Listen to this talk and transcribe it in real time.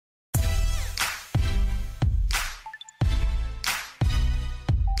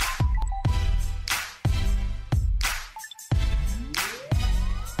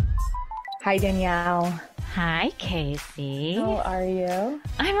Hi, Danielle. Hi, Casey. How are you?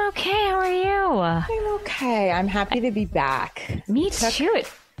 I'm okay. How are you? I'm okay. I'm happy to be back. Me too.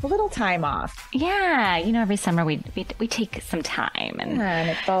 A little time off. Yeah, every summer we take some time, and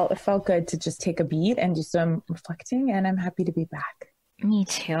it felt good to just take a beat and do some reflecting. And I'm happy to be back. Me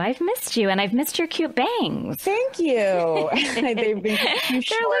too. I've missed you, and I've missed your cute bangs. Thank you. They've been too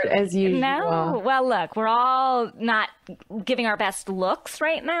short as usual. No, well, look, we're all not giving our best looks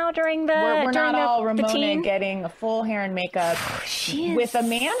right now during the. We're not all Ramona getting a full hair and makeup with a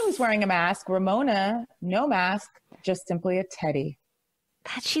man who's wearing a mask. Ramona, no mask, just simply a teddy.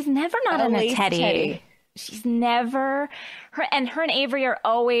 She's never not in a teddy. She's never her and Avery are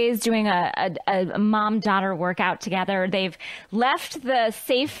always doing a mom-daughter workout together. They've left the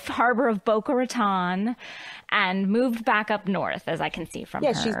safe harbor of Boca Raton and moved back up north, as I can see from her.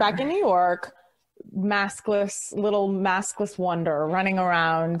 Yeah, she's back in New York, little maskless wonder running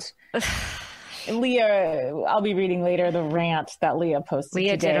around. Leah, I'll be reading later the rant that Leah posted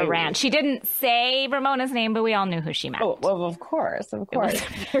Leah today. did a rant. She didn't say Ramona's name, but we all knew who she meant. Oh, well, of course. It was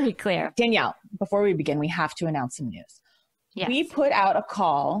very clear. Danielle, before we begin, we have to announce some news. Yes. We put out a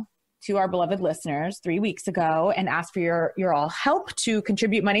call to our beloved listeners 3 weeks ago and asked for your all help to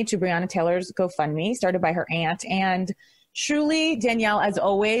contribute money to Breonna Taylor's GoFundMe, started by her aunt. And truly, Danielle, as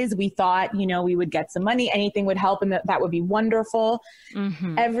always, we thought, we would get some money. Anything would help, and that would be wonderful.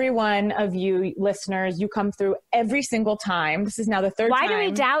 Mm-hmm. Every one of you listeners, you come through every single time. This is now the third time. Why do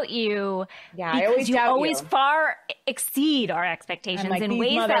we doubt you? Yeah, I always doubt you. Always far exceed our expectations in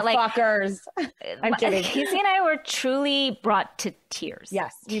ways that, I'm kidding. Casey and I were truly brought to tears.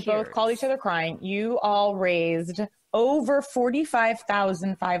 Yes, we both called each other crying. You all raised over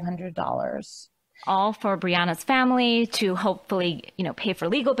 $45,500. All for Breonna's family to hopefully, pay for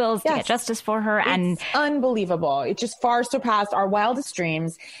legal bills to get justice for her. It's unbelievable. It just far surpassed our wildest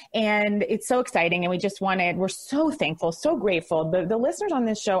dreams. And it's so exciting. And we're so thankful, so grateful. The listeners on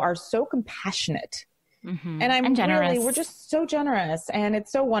this show are so compassionate. Mm-hmm. And generous. We're just so generous. And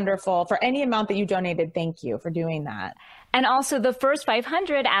it's so wonderful. For any amount that you donated, thank you for doing that. And also the first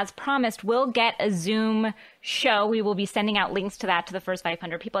 500, as promised, will get a Zoom show. We will be sending out links to that to the first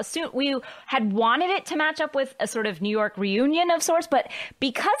 500 people. We had wanted it to match up with a sort of New York reunion of sorts, but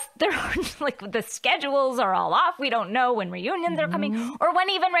because there are the schedules are all off, we don't know when reunions are coming or when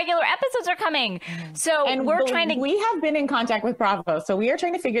even regular episodes are coming. So we have been in contact with Bravo. So we are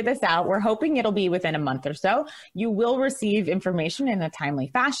trying to figure this out. We're hoping it'll be within a month or so. You will receive information in a timely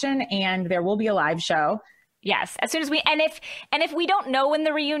fashion, and there will be a live show. Yes, as soon as if we don't know when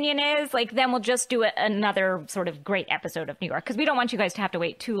the reunion is, then we'll just do another sort of great episode of New York, because we don't want you guys to have to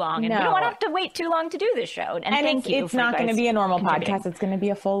wait too long, and we don't want to have to wait too long to do this show. And thank you. It's not going to be a normal podcast; it's going to be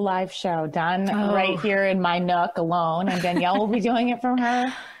a full live show done right here in my nook alone, and Danielle will be doing it from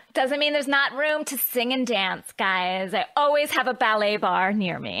her. Doesn't mean there's not room to sing and dance, guys. I always have a ballet bar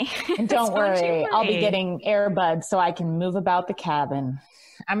near me. And don't worry, I'll be getting earbuds so I can move about the cabin.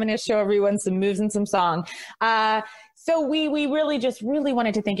 I'm going to show everyone some moves and some song. So we really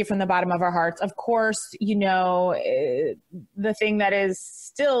wanted to thank you from the bottom of our hearts. Of course, the thing that is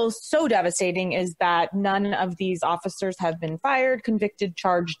still so devastating is that none of these officers have been fired, convicted,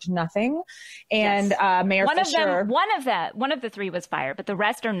 charged, nothing. And Mayor Fisher, one of the three was fired, but the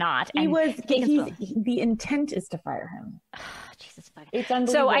rest are not. The intent is to fire him. Jesus, it's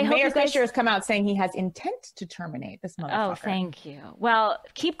unbelievable. So Mayor Fisher has come out saying he has intent to terminate this motherfucker. Oh, thank you. Well,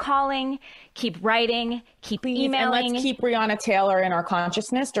 keep calling, keep writing, keep emailing. And let's keep Breonna Taylor in our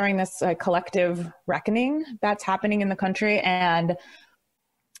consciousness during this collective reckoning that's happening in the country. And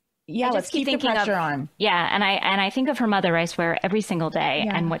let's keep the pressure on. Yeah, and I think of her mother, I swear, every single day,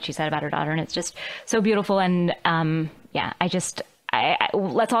 and what she said about her daughter, and it's just so beautiful. And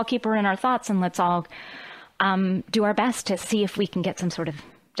let's all keep her in our thoughts, and let's all do our best to see if we can get some sort of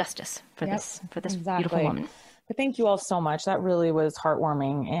justice for this beautiful woman. But thank you all so much. That really was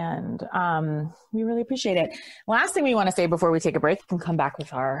heartwarming, and we really appreciate it. Last thing we want to say before we take a break and come back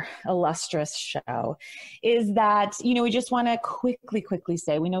with our illustrious show is that, we just want to quickly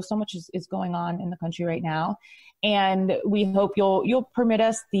say, we know so much is going on in the country right now, and we hope you'll permit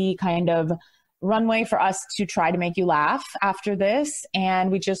us the kind of runway for us to try to make you laugh after this.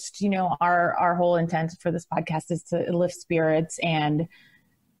 And we just, our whole intent for this podcast is to lift spirits, and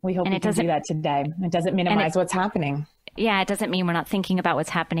we hope we can do that today. It doesn't minimize what's happening. Yeah, it doesn't mean we're not thinking about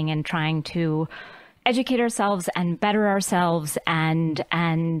what's happening and trying to educate ourselves and better ourselves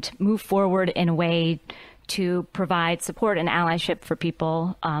and move forward in a way to provide support and allyship for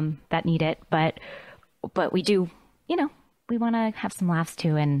people that need it. But we do, we want to have some laughs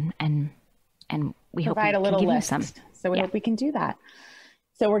too, and we provide hope we a little can give lift. you some. So we hope we can do that.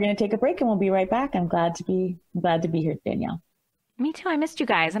 So we're going to take a break and we'll be right back. I'm glad to be here, Danielle. Me too. I missed you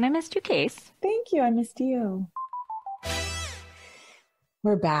guys, and I missed you, Case. Thank you. I missed you.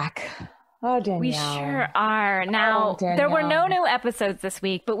 We're back. Oh, Danielle. We sure are. Now, there were no new episodes this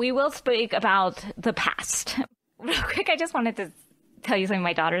week, but we will speak about the past. Real quick, I just wanted to tell you something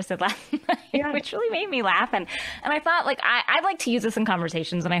my daughter said last night, which really made me laugh. And I thought, like, I'd like to use this in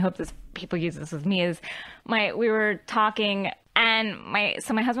conversations, and I hope people use this with me, we were talking, and my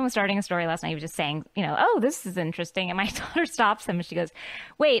husband was starting a story last night. He was just saying, oh, this is interesting. And my daughter stops him and she goes,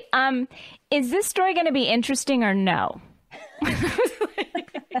 wait, is this story going to be interesting or no?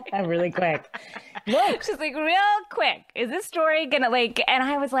 Really quick. Look. She's like, real quick. Is this story going to and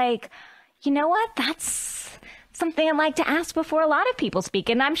I was like, you know what? That's something I'd like to ask before a lot of people speak.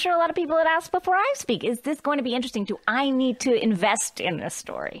 And I'm sure a lot of people would ask before I speak. Is this going to be interesting? Do I need to invest in this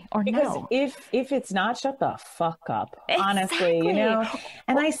story or no? Because if it's not, shut the fuck up. Exactly. Honestly,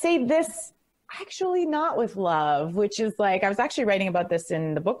 And I say this actually not with love, which is I was actually writing about this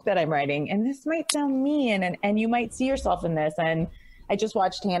in the book that I'm writing, and this might sound mean and you might see yourself in this. And I just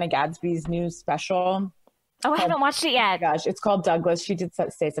watched Hannah Gadsby's new special. Oh, I haven't watched it yet. Oh my gosh, it's called Douglas. She did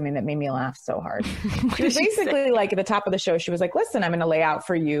say something that made me laugh so hard. She was basically at the top of the show, she was like, listen, I'm going to lay out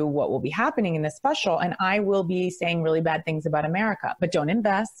for you what will be happening in this special, and I will be saying really bad things about America, but don't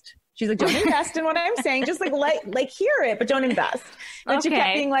invest. She's like, don't invest in what I'm saying. Just hear it, but don't invest. And she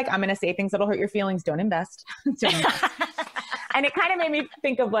kept being like, I'm going to say things that'll hurt your feelings. Don't invest. Don't invest. And it kind of made me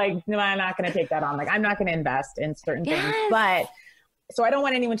think of no, I'm not going to take that on. I'm not going to invest in certain things, but so I don't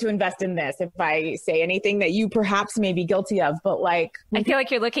want anyone to invest in this if I say anything that you perhaps may be guilty of, but I feel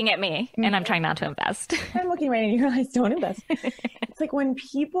like you're looking at me and I'm trying not to invest. I'm looking right at you and I don't invest. It's when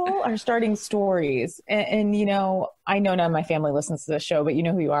people are starting stories and I know none of my family listens to this show, but you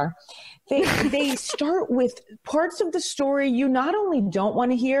know who you are. They start with parts of the story you not only don't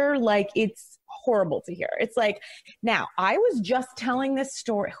want to hear, it's horrible to hear. It's now I was just telling this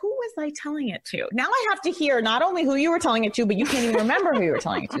story. Who was I telling it to? Now I have to hear not only who you were telling it to, but you can't even remember who you were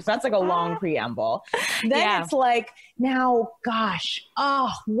telling it to. So that's a long preamble. Then it's now, gosh,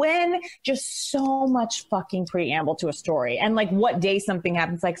 when just so much fucking preamble to a story and what day something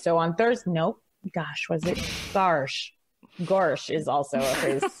happens. So on Thursday, nope. Gosh, was it Garsh? Gorsh is also a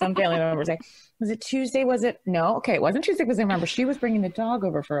phrase. Some family members say, was it Tuesday? Was it? No. Okay. It wasn't Tuesday because I remember she was bringing the dog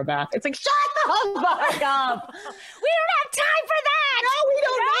over for a bath. It's shut the fuck up. We don't have time for that. No, we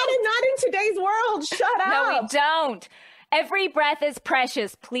don't. Not in today's world. Shut up. No, we don't. Every breath is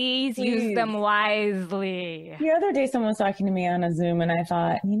precious. Please use them wisely. The other day, someone was talking to me on a Zoom and I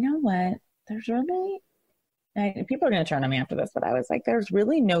thought, you know what? There's really, people are going to turn on me after this, but I was like, there's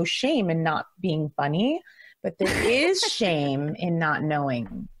really no shame in not being funny, but there is shame in not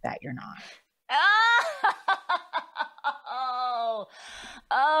knowing that you're not.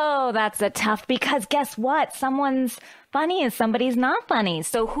 Oh, that's a tough, because guess what? Someone's funny and somebody's not funny.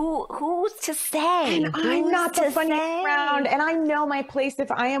 So who's to say? And I'm not the funny around, and I know my place.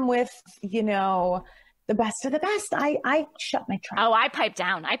 If I am with, the best of the best, I shut my trap. Oh, I pipe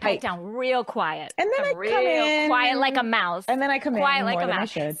down. I pipe down real quiet. And then I come in quiet like a mouse. And then I come quiet in like more a than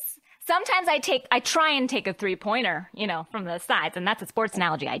mouse. I should. Sometimes I try and take a 3-pointer, from the sides. And that's a sports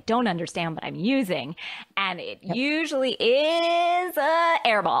analogy I don't understand, but I'm using. And it usually is a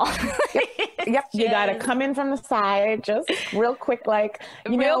air ball. Yep. You got to come in from the side, just real quick.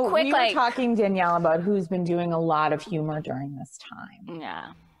 We were talking, Danielle, about who's been doing a lot of humor during this time.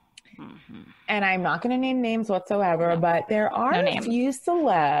 Yeah. Mm-hmm. And I'm not going to name names whatsoever, but there are a few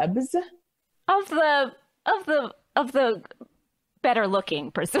celebs of the better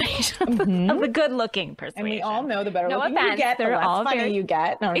looking persuasion, of the good looking persuasion. And we all know the better looking you get, the less funny you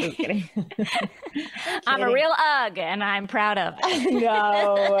get. No, I'm just kidding. I'm a real UGG and I'm proud of it.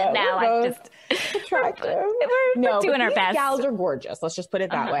 No, I'm just attractive. We're doing our best. These gals are gorgeous. Let's just put it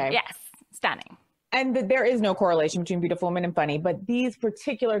that way. Yes, stunning. And there is no correlation between beautiful women and funny, but these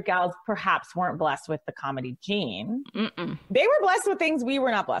particular gals perhaps weren't blessed with the comedy gene. Mm-mm. They were blessed with things we were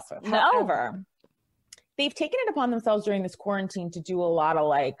not blessed with. No. However, they've taken it upon themselves during this quarantine to do a lot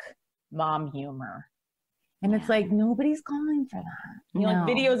of mom humor. And it's nobody's calling for that.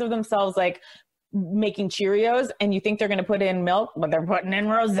 Videos of themselves making Cheerios, and you think they're going to put in milk, but they're putting in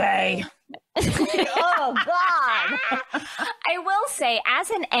rosé. Oh God. I will say, as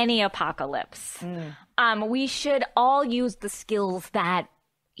in any apocalypse, we should all use the skills that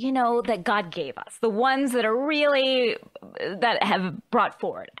that God gave us, the ones that are really, that have brought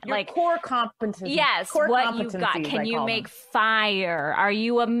forward. Your like core competencies. Yes, core what you've got. Can you make fire? Are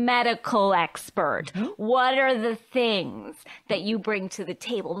you a medical expert? Mm-hmm. What are the things that you bring to the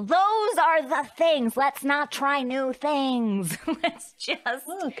table? Those are the things. Let's not try new things. Let's just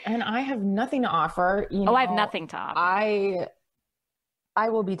look. And I have nothing to offer. I have nothing to offer. I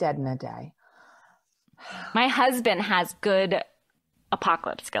will be dead in a day. My husband has good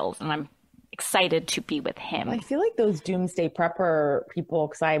apocalypse skills, and I'm excited to be with him. I feel like those doomsday prepper people,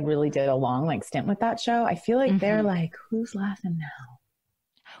 because I really did a long stint with that show, I feel like they're like, who's laughing now?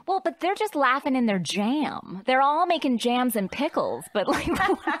 Well, but they're just laughing in their jam. They're all making jams and pickles, but like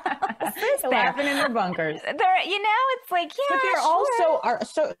they're laughing in their bunkers. They're, it's like, yeah, but they're sure.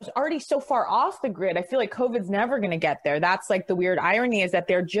 also already so far off the grid. I feel like COVID's never going to get there. That's like the weird irony, is that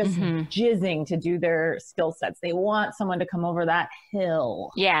they're just jizzing to do their skill sets. They want someone to come over that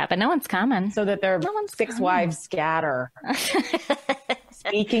hill. Yeah, but no one's coming. So that their six wives scatter.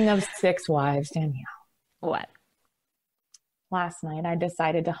 Speaking of six wives, Danielle. What? Last night, I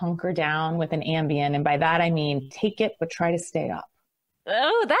decided to hunker down with an Ambien. And by that, I mean, take it, but try to stay up.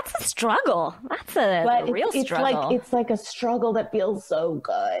 Oh, that's a struggle. That's a real struggle. It's like a struggle that feels so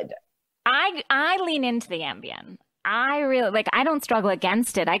good. I lean into the Ambien. I really I don't struggle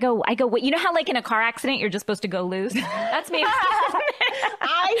against it. I go, you know how like in a car accident, you're just supposed to go loose? That's me.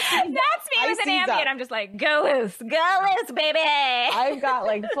 That's me with an Ambien. I'm just like, go loose, baby. I've got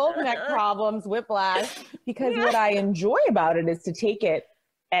like full neck problems, whiplash, because what I enjoy about it is to take it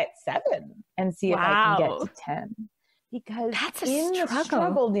at 7 and see if I can get to 10. Because that's the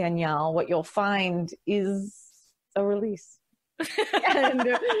struggle, Danielle, what you'll find is a release.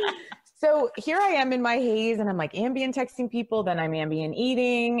 And so here I am in my haze, and I'm like Ambien texting people, then I'm Ambien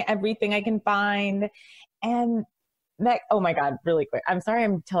eating everything I can find. And that, oh my God, really quick. I'm sorry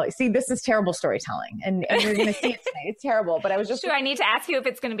I'm telling. See, this is terrible storytelling, and you're going to see it tonight. It's terrible, but I was just. Do I need to ask you if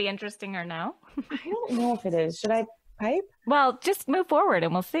it's going to be interesting or no? I don't know if it is. Should I pipe? Well, just move forward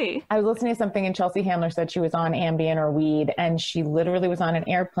and we'll see. I was listening to something, and Chelsea Handler said she was on Ambien or weed, and she literally was on an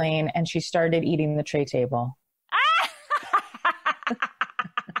airplane and she started eating the tray table.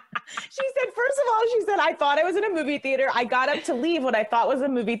 She said, first of all, I thought I was in a movie theater. I got up to leave what I thought was a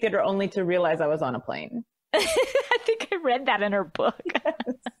movie theater, only to realize I was on a plane. I think I read that in her book. Yes.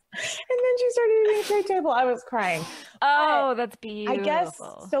 And then she started eating a tray table. I was crying. Oh, that's beautiful. I guess.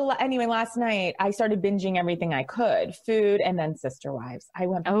 So anyway, last night I started binging everything I could. Food and then Sister Wives. I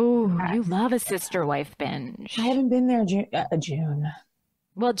went. Oh, you love a Sister Wife binge. I haven't been there June.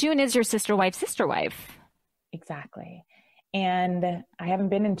 Well, June is your sister wife. Exactly. And I haven't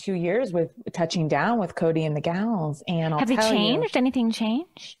been in 2 years with touching down with Cody and the gals. And have they changed? Anything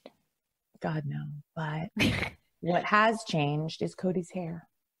changed? God, no. But what has changed is Cody's hair.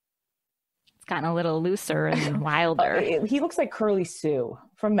 It's gotten a little looser and wilder. He looks like Curly Sue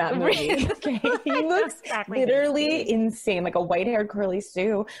from that movie. Okay? He looks literally insane, like a white-haired Curly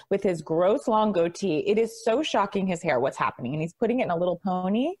Sue with his gross long goatee. It is so shocking, his hair, what's happening. And he's putting it in a little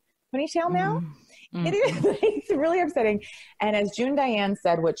ponytail now. It is. It's really upsetting. And as June Diane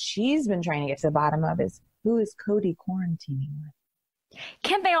said, what she's been trying to get to the bottom of is, who is Cody quarantining with?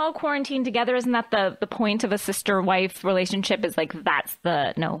 Can't they all quarantine together? Isn't that the point of a sister-wife relationship, is like, that's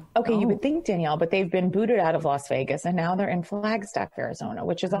the, no. Okay, you would think, Danielle, but they've been booted out of Las Vegas, and now they're in Flagstaff, Arizona,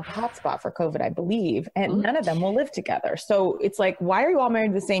 which is a hotspot for COVID, I believe. And none of them will live together. So it's like, why are you all married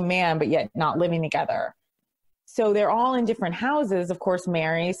to the same man, but yet not living together? So they're all in different houses. Of course,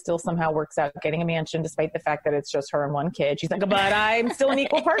 Mary still somehow works out getting a mansion, despite the fact that it's just her and one kid. She's like, but I'm still an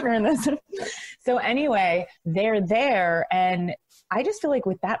equal partner in this. So anyway, they're there. And I just feel like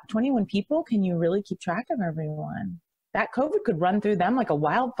with that 21 people, can you really keep track of everyone? That COVID could run through them like a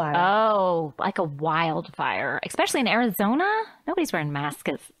wildfire. Oh, like a wildfire, especially in Arizona. Nobody's wearing masks.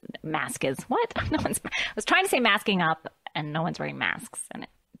 What? I was trying to say masking up, and no one's wearing masks, and it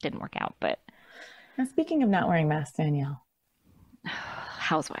didn't work out, but. Now, speaking of not wearing masks, Danielle.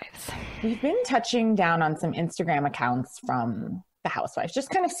 Housewives. We've been touching down on some Instagram accounts from the Housewives, just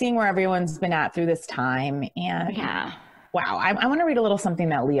kind of seeing where everyone's been at through this time. And wow, I want to read a little something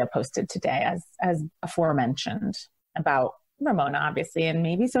that Leah posted today, as aforementioned, about Ramona, obviously, and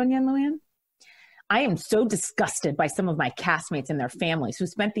maybe Sonia and Luann. I am so disgusted by some of my castmates and their families who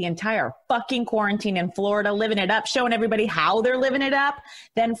spent the entire fucking quarantine in Florida living it up, showing everybody how they're living it up.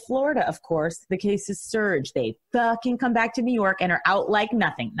 Then Florida, of course, the cases surge. They fucking come back to New York and are out like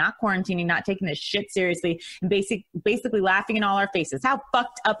nothing, not quarantining, not taking this shit seriously, and basically laughing in all our faces. How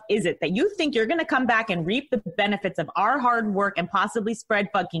fucked up is it that you think you're going to come back and reap the benefits of our hard work and possibly spread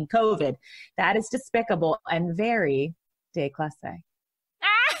fucking COVID? That is despicable and very déclassé.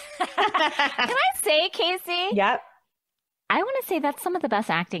 Can I say, Casey? Yep. I want to say that's some of the best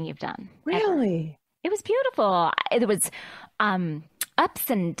acting you've done. Really? Ever. It was beautiful. It was ups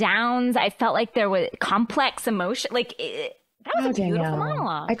and downs. I felt like there was complex emotion. Like that was a beautiful Danielle.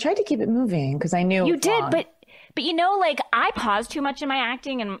 monologue. I tried to keep it moving because I knew you it was did, long. but you know, like I pause too much in my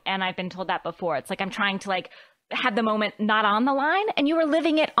acting, and I've been told that before. It's like I'm trying to like have the moment not on the line, and you were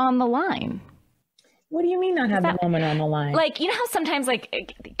living it on the line. What do you mean not have the moment on the line? Like, you know how sometimes,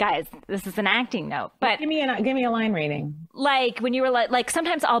 like, guys, this is an acting note, but give me a line reading. Like when you were like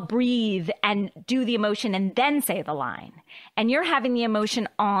sometimes I'll breathe and do the emotion and then say the line, and you're having the emotion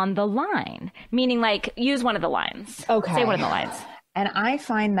on the line, meaning like use one of the lines. Okay, say one of the lines. And I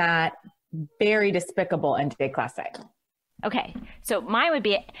find that very despicable in déclassé. Okay, so mine would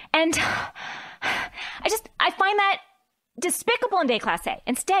be, and I find that despicable in déclassé.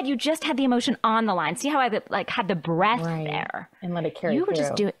 Instead, you just had the emotion on the line. See how I like had the breath there and let it carry. You through. would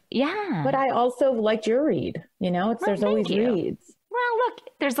just do it, yeah. But I also liked your read. You know, there's always reads. Well, look,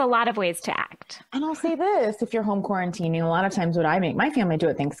 there's a lot of ways to act. And I'll say this: if you're home quarantining, a lot of times what I make my family do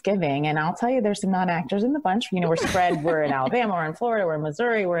at Thanksgiving, and I'll tell you, there's some non-actors in the bunch. You know, we're spread. We're in Alabama, we're in Florida, we're in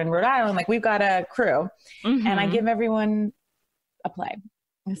Missouri, we're in Rhode Island. Like we've got a crew, and I give everyone a play.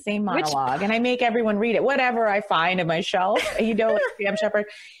 The same monologue, and I make everyone read it, whatever I find in my shelf, you know, like Sam Shepard.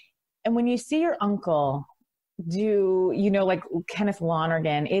 And when you see your uncle do, you know, like Kenneth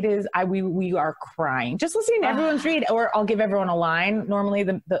Lonergan, it is, we are crying just listening to everyone's read, or I'll give everyone a line. Normally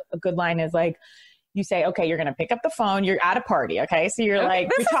the good line is like, you say, okay, you're going to pick up the phone. You're at a party. Okay. So you're like,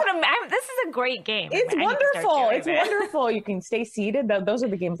 this is a great game. It's wonderful. It's wonderful. You can stay seated. Those are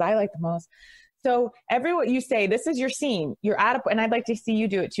the games I like the most. So everyone, you say, this is your scene. You're at and I'd like to see you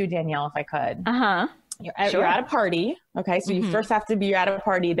do it too, Danielle, if I could. You're at a party. Okay. So you first have to be, you're at a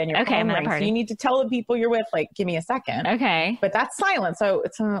party, then you're phone rings. So you need to tell the people you're with, like, give me a second. Okay. But that's silent. So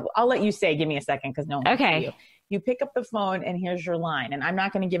I'll let you say, give me a second, because no one wants you. You pick up the phone and here's your line. And I'm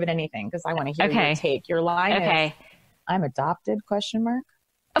not going to give it anything because I want to hear your take. Your line is, I'm adopted, ?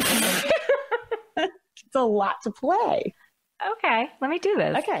 It's a lot to play. Okay. Let me do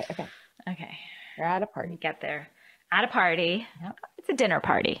this. Okay. You're at a party. Get there. At a party. Yep. It's a dinner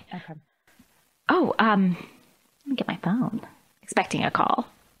party. Okay. Oh, let me get my phone. Expecting a call.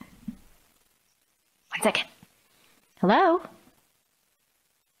 1 second. Hello?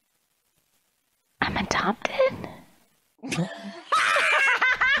 I'm adopted?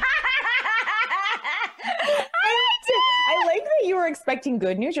 I like that you were expecting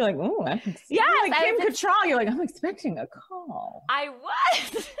good news. You're like, ooh, like Kim Cattrall. You're like, I'm expecting a call. I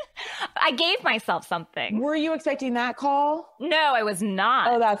was. I gave myself something. Were you expecting that call? No, I was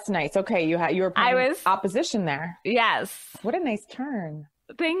not. Oh, that's nice. Okay, you were playing opposition there. Yes. What a nice turn.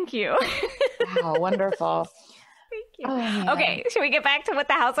 Thank you. Wow, wonderful. Thank you. Oh, okay, should we get back to what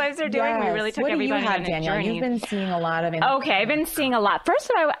the housewives are doing? Yes. We really took everybody on a Danielle? journey. You've been seeing a lot of. Okay, I've been seeing a lot. First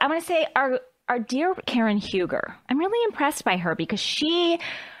of all, I want to say our dear Karen Huger. I'm really impressed by her because she,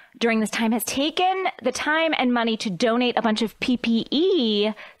 during this time, has taken the time and money to donate a bunch of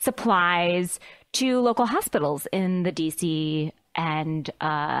PPE supplies to local hospitals in the DC and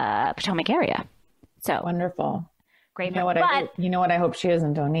Potomac area. So wonderful. Great. You know what I hope she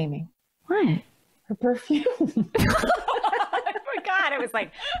isn't donating? What? Her perfume. I forgot. It was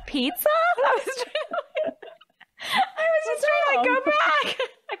like pizza? I was just trying to go back.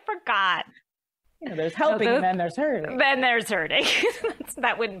 I forgot. You know, there's helping and then there's hurting. Then there's hurting.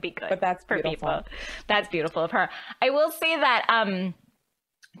 That wouldn't be good. But that's for beautiful. People. That's beautiful of her. I will say that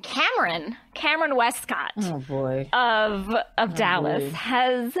Cameron Westcott of Dallas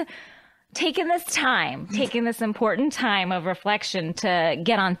has taken this important time of reflection to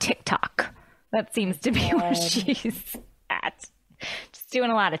get on TikTok. That seems to be where she's at. Just doing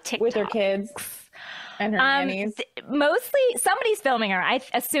a lot of TikTok. With her kids and her nannies. Mostly, somebody's filming her. I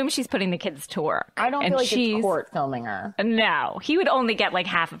assume she's putting the kids to work. I don't feel like it's Court filming her. No, he would only get like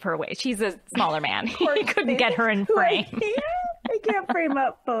half of her weight. She's a smaller man. He couldn't get her in frame. I can't frame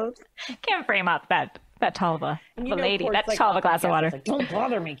up both. Can't frame up that tall of a lady. That tall of a glass of water. Like, don't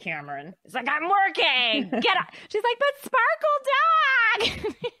bother me, Cameron. It's like, I'm working. Get up. She's like, but Sparkle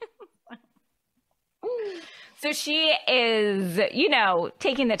Dog. So she is,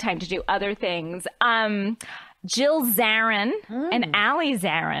 taking the time to do other things. Jill Zarin and Allie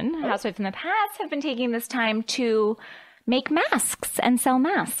Zarin, housewives in the past, have been taking this time to make masks and sell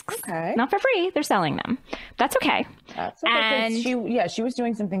masks. Okay. Not for free. They're selling them. That's okay. That's okay. And she was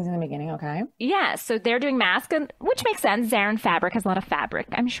doing some things in the beginning. Okay. Yeah. So they're doing masks, which makes sense. Zarin Fabric has a lot of fabric,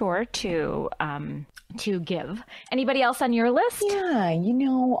 I'm sure, to give. Anybody else on your list? Yeah.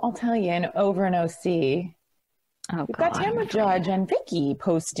 I'll tell you, over in OC. Oh, We've God. got Tamara Judge and Vicky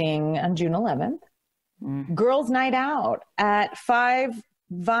posting on June 11th. Girls' night out at Five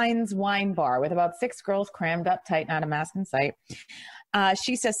Vines Wine Bar with about 6 girls crammed up tight, not a mask in sight.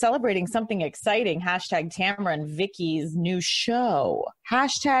 She says, celebrating something exciting, hashtag Tamara and Vicky's new show.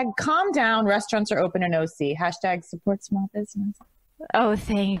 Hashtag calm down, restaurants are open in OC. Hashtag support small business. Oh,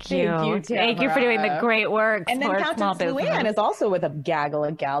 thank you. Thank you for doing the great work. And then Countess Luann is also with a gaggle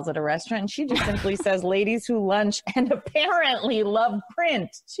of gals at a restaurant. And she just simply says, ladies who lunch and apparently love print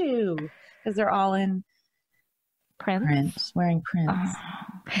too, because they're all in print, wearing prints. Oh.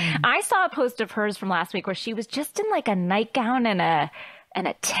 I saw a post of hers from last week where she was just in like a nightgown and a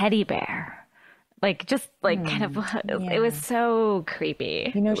teddy bear. Like just like kind of, it was so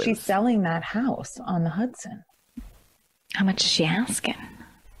creepy. You know, she's selling that house on the Hudson. How much is she asking?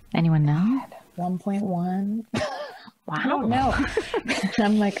 Anyone know? 1.1. Wow. I don't know.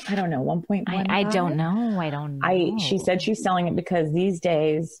 I'm like, I don't know. 1.1. I don't know. She said she's selling it because these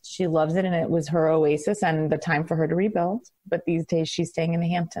days she loves it and it was her oasis and the time for her to rebuild. But these days she's staying in the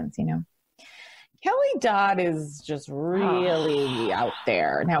Hamptons, you know. Kelly Dodd is just really out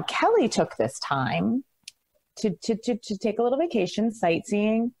there. Now, Kelly took this time to take a little vacation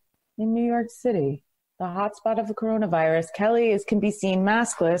sightseeing in New York City, the hotspot of the coronavirus. Kelly can be seen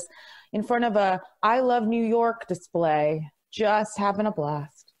maskless in front of a I Love New York display, just having a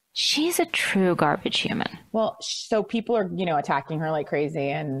blast. She's a true garbage human. Well, so people are, you know, attacking her like crazy.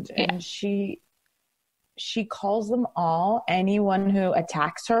 And she calls them all, anyone who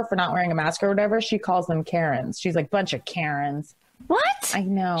attacks her for not wearing a mask or whatever, she calls them Karens. She's like, bunch of Karens. What? I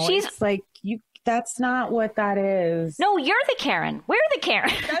know. It's like, that's not what that is. No, you're the Karen. We're the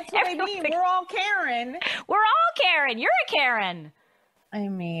Karen. That's what I mean. We're all Karen. We're all Karen. You're a Karen. I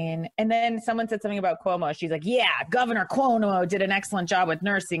mean, and then someone said something about Cuomo. She's like, yeah, Governor Cuomo did an excellent job with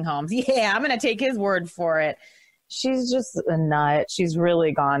nursing homes. Yeah, I'm going to take his word for it. She's just a nut. She's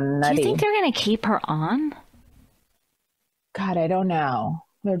really gone nutty. Do you think they're going to keep her on? God, I don't know.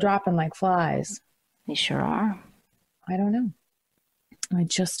 They're dropping like flies. They sure are. I don't know. I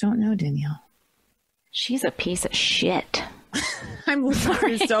just don't know, Danielle. She's a piece of shit. I'm looking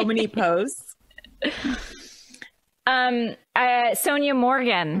through so many posts. Sonia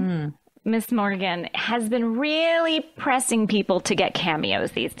Morgan, Miss Morgan, has been really pressing people to get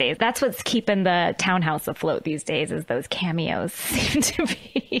cameos these days. That's what's keeping the townhouse afloat these days, is those cameos seem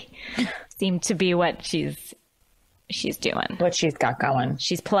to be what she's doing. What she's got going.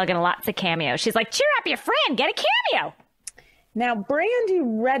 She's plugging lots of cameos. She's like, cheer up your friend, get a cameo. Now, Brandy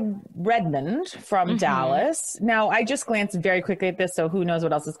Redmond from Dallas. Now, I just glanced very quickly at this, so who knows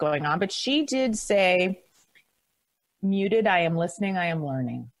what else is going on. But she did say, muted, I am listening, I am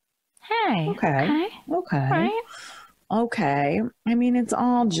learning. Hey. Okay. Right. Okay. I mean, it's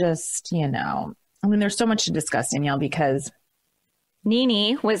all just, you know. I mean, there's so much to discuss, Danielle, because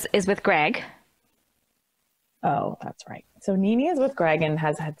Nene is with Greg. Oh, that's right. So Nene is with Greg and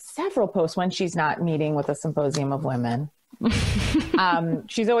has had several posts when she's not meeting with a symposium of women.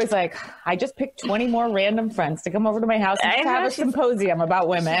 She's always like, I just picked 20 more random friends to come over to my house and have a symposium about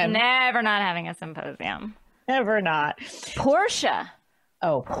women. Never not having a symposium. Never not. Portia.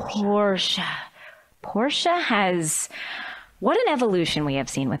 Oh, Portia. Portia has, what an evolution we have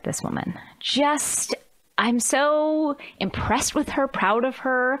seen with this woman. I'm so impressed with her, proud of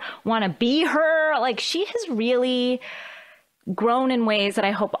her, want to be her. Like, she has really grown in ways that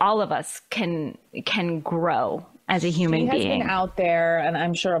I hope all of us can grow as a human being. She has been out there, and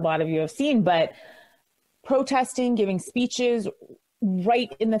I'm sure a lot of you have seen, but protesting, giving speeches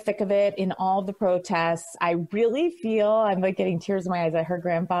right in the thick of it, in all the protests. I really feel I'm like getting tears in my eyes that her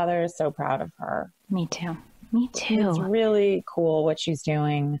grandfather is so proud of her. Me too. It's really cool what she's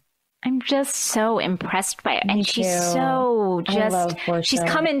doing. I'm just so impressed by it. And she's so she's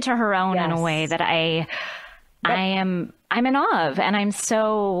come into her own in a way that I'm in awe of, and I'm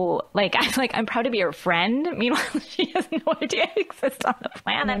so I'm proud to be her friend. Meanwhile, she has no idea I exist on the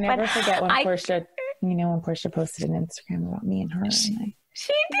planet. I never forget when Portia posted an Instagram about me and her. She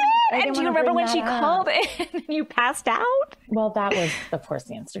did. And do you remember when she called in and you passed out? Well, that was, of course,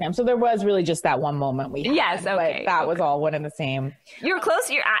 the Instagram. So there was really just that one moment we had. Yes, okay. But that was all one and the same. You're close.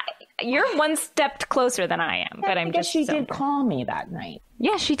 You're one step closer than I am. But I'm just. She did call me that night.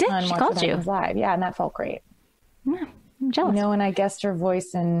 Yeah, she did. She called you live. Yeah, and that felt great. Yeah, I'm jealous. You know, and I guessed her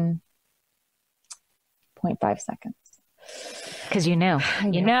voice in 0.5 seconds. Because you know.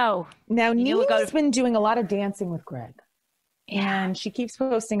 Now, Nene's been doing a lot of dancing with Greg. Yeah. And she keeps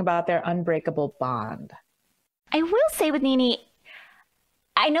posting about their unbreakable bond. I will say with Nene,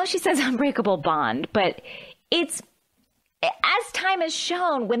 I know she says unbreakable bond, but it's as time has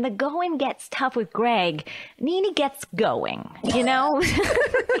shown, when the going gets tough with Greg, Nene gets going, you know?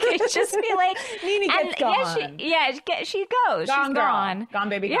 It's just be like, Nene gets gone. She goes. Gone, She's girl. gone. Gone,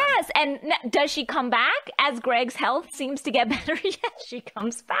 baby, gone. Yes. And does she come back as Greg's health seems to get better? Yes, she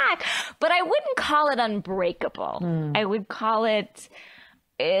comes back. But I wouldn't call it unbreakable. I would call it,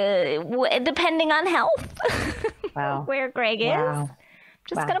 depending on health, where Greg is.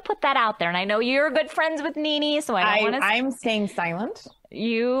 Just going to put that out there. And I know you're good friends with Nene, so I don't want to... I'm staying silent.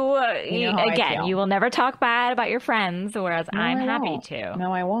 You again, you will never talk bad about your friends, whereas I'm happy to.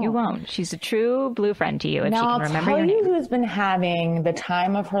 No, I won't. You won't. She's a true blue friend to you if she can remember your name. I'll tell you who's been having the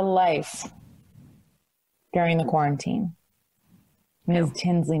time of her life during the quarantine. Ms.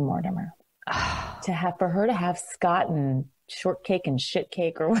 Tinsley Mortimer. For her to have Scott and Shortcake and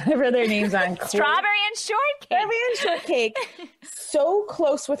Shitcake or whatever their names on. Strawberry and Shortcake. Strawberry and Shortcake. So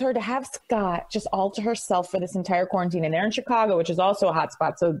close with her to have Scott just all to herself for this entire quarantine. And they're in Chicago, which is also a hot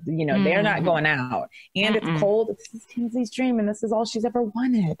spot. So, they're not going out. And it's cold. This is Tinsley's dream. And this is all she's ever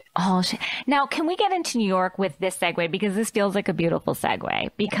wanted. Now, can we get into New York with this segue? Because this feels like a beautiful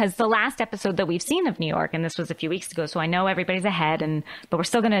segue. Because the last episode that we've seen of New York, and this was a few weeks ago, so I know everybody's ahead, but we're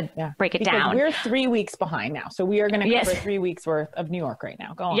still going to break it down. We're 3 weeks behind now. So we are going to cover 3 weeks worth of New York right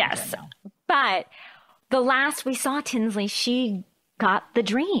now. Go on. Yes. But the last we saw Tinsley, she got the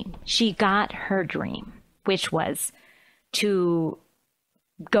dream. She got her dream, which was to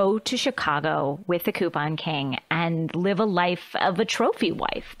go to Chicago with the Coupon King and live a life of a trophy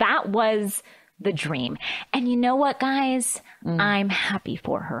wife. That was the dream. And you know what, guys? I'm happy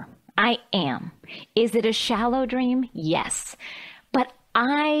for her. I am. Is it a shallow dream? Yes. But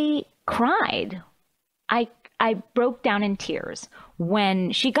I cried. I broke down in tears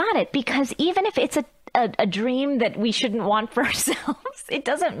when she got it, because even if it's a dream that we shouldn't want for ourselves, it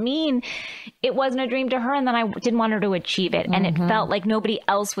doesn't mean it wasn't a dream to her and then I didn't want her to achieve it. And it felt like nobody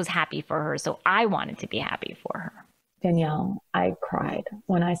else was happy for her. So I wanted to be happy for her. Danielle, I cried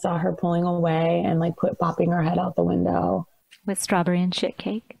when I saw her pulling away and popping her head out the window. With Strawberry and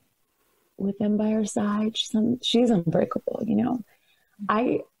Shitcake. With him by her side. She's unbreakable,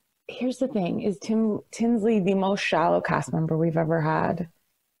 Here's the thing, is Tinsley the most shallow cast member we've ever had?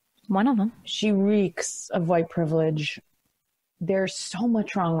 One of them. She reeks of white privilege. There's so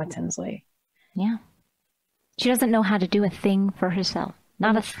much wrong with Tinsley. Yeah. She doesn't know how to do a thing for herself.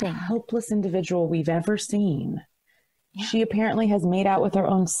 Not a thing. Helpless individual we've ever seen. Yeah. She apparently has made out with her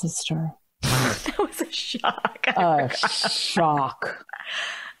own sister. That was a shock. Shock.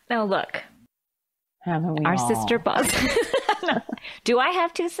 Now look. Haven't we our all? Sister buzz. Do I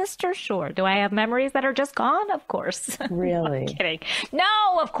have two sisters? Sure. Do I have memories that are just gone? Of course. Really? I'm kidding.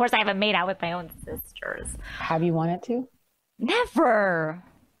 No, of course I haven't made out with my own sisters. Have you wanted to? Never.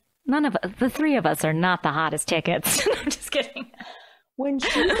 None of us, the three of us are not the hottest tickets. I'm just kidding. When she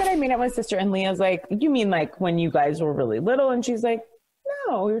said I made out with my sister, and Leah's like, you mean when you guys were really little? And she's like,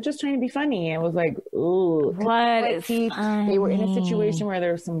 no, we were just trying to be funny. And it was like, ooh. What? They were in a situation where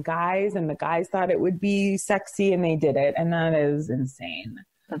there were some guys, and the guys thought it would be sexy, and they did it. And that is insane.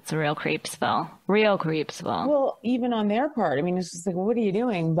 That's real creepsville. Real creepsville. Well, even on their part, it's just like, what are you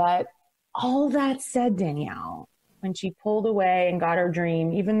doing? But all that said, Danielle, when she pulled away and got her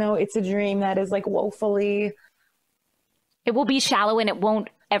dream, even though it's a dream that is woefully... It will be shallow and it won't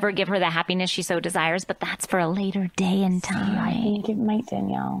ever give her the happiness she so desires, but that's for a later day and time. I think it might,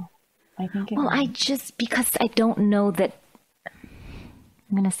 Danielle. I think it might. Because I don't know that...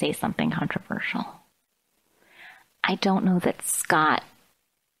 I'm going to say something controversial. I don't know that Scott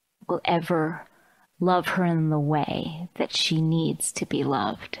will ever love her in the way that she needs to be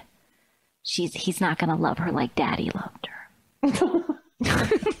loved. He's not going to love her like Daddy loved her.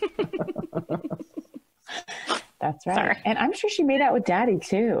 That's right. Sorry. And I'm sure she made out with Daddy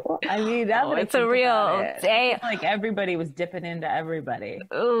too. It's a real day. Everybody was dipping into everybody.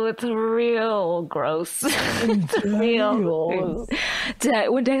 Oh, it's real gross. It's real.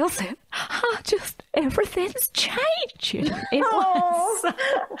 When Dale said, just everything's changing. It was.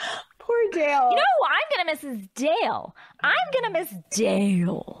 Poor Dale. You know who I'm going to miss is Dale. I'm going to miss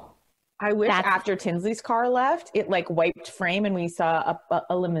Dale. I wish after Tinsley's car left, it wiped frame and we saw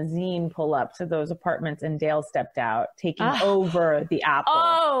a limousine pull up to those apartments and Dale stepped out, taking over the apple.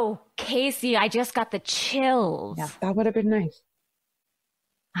 Oh, Casey, I just got the chills. Yeah, that would have been nice.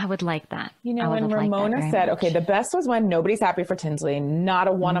 I would like that. When Ramona said, okay, the best was when nobody's happy for Tinsley. Not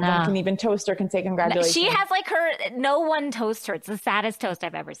a one of them can even toast her, can say congratulations. She has no one toast her. It's the saddest toast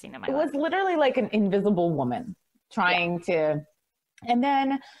I've ever seen in my life. It was literally like an invisible woman trying to, and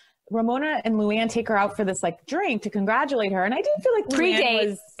then Ramona and Luann take her out for this like drink to congratulate her. And I didn't feel like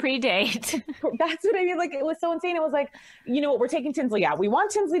Luann predate. That's what I mean. Like, it was so insane. It was like, you know what, we're taking Tinsley out. We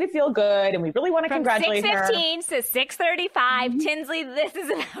want Tinsley to feel good and we really want to congratulate her. From 6:15 to 6:35, Tinsley, this is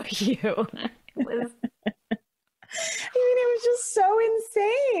about you. It was... I mean, it was just so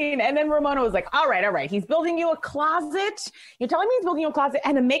insane. And then Ramona was like, all right. He's building you a closet. You're telling me he's building you a closet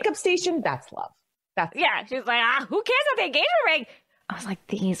and a makeup station? That's love. Yeah. She was like, who cares about the engagement ring? I was like,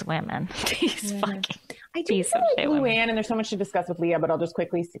 these women, these fucking I do feel like Luann, and there's so much to discuss with Leah, but I'll just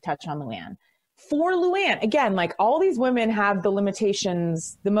quickly touch on Luann. For Luann, again, like all these women have the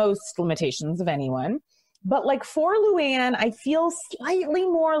most limitations of anyone. But like for Luann, I feel slightly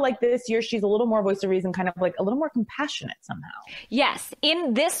more like this year, she's a little more voice of reason, kind of like a little more compassionate somehow. Yes.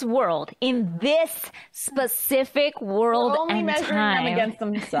 In this world, in this specific world, we're only and measuring time, them against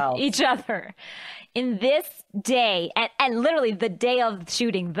themselves. Each other. In this day, and literally the day of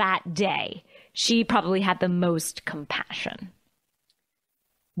shooting that day, she probably had the most compassion.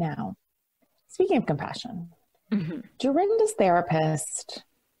 Now, speaking of compassion, Dorinda's therapist.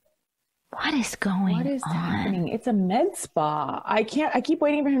 What is going on? What is happening? It's a med spa. I keep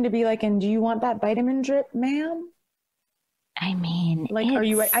waiting for him to be like, and do you want that vitamin drip, ma'am? I mean, like, are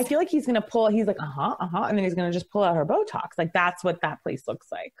you, I feel like he's like, and then he's going to just pull out her Botox. Like, that's what that place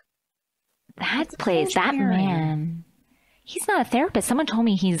looks like. That place, that man, he's not a therapist. Someone told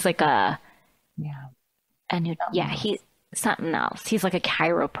me he's like he's something else. He's like a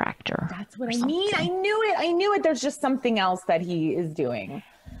chiropractor. That's what I mean. I knew it. There's just something else that he is doing.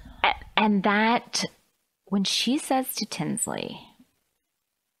 And that, when she says to Tinsley,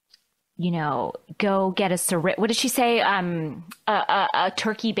 you know, go get what did she say? A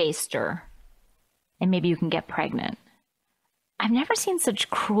turkey baster, and maybe you can get pregnant. I've never seen such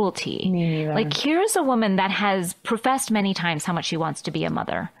cruelty. Me neither. Like, here's a woman that has professed many times how much she wants to be a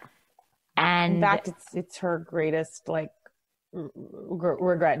mother. And in fact, it's her greatest, like,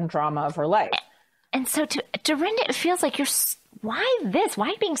 regret and trauma of her life. And so to Dorinda, it feels like why this? Why are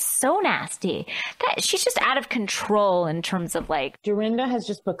you being so nasty? That she's just out of control in terms of like. Dorinda has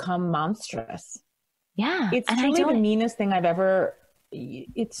just become monstrous. Yeah. It's truly the meanest thing I've ever,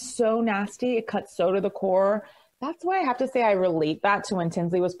 it's so nasty. It cuts so to the core. That's why I have to say I relate that to when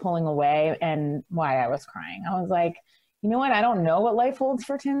Tinsley was pulling away and why I was crying. I was like, you know what? I don't know what life holds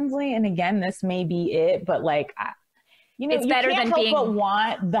for Tinsley. And again, this may be it, but like, you know, it's better you can't than help but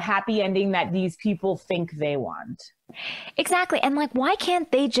want the happy ending that these people think they want. Exactly. And like, why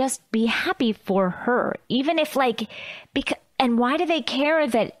can't they just be happy for her? Even if like, and why do they care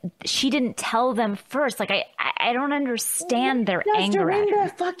that she didn't tell them first? Like, I don't understand their anger. Does Dorinda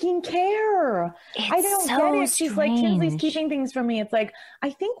fucking care? I don't get it. She's like, Tinsley's keeping things from me. It's like,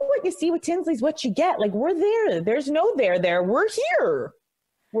 I think what you see with Tinsley's what you get. Like, we're there. There's no there. We're here.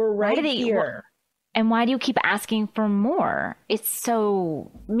 We're right here. And why do you keep asking for more? It's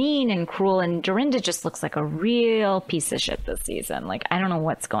so mean and cruel. And Dorinda just looks like a real piece of shit this season. Like, I don't know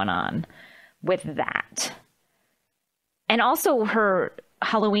what's going on with that. And also her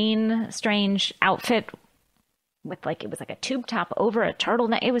Halloween strange outfit with like, it was like a tube top over a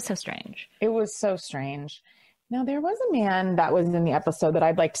turtleneck. It was so strange. It was so strange. Now, there was a man that was in the episode that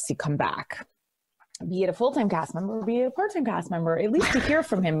I'd like to see come back. Be it a full-time cast member, be it a part-time cast member, at least to hear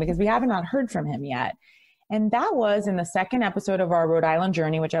from him, because we have not heard from him yet. And that was in the second episode of our Rhode Island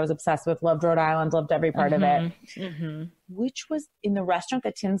journey, which I was obsessed with, loved Rhode Island, loved every part of it, which was in the restaurant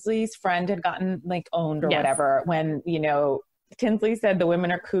that Tinsley's friend had gotten like owned or whatever, when, you know, Tinsley said the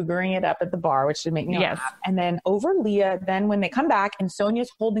women are cougaring it up at the bar, which should make me laugh. And then over Leah, then when they come back and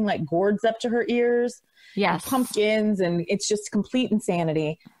Sonia's holding like gourds up to her ears, and pumpkins, and it's just complete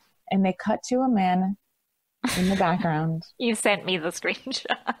insanity. And they cut to a man in the background. You sent me the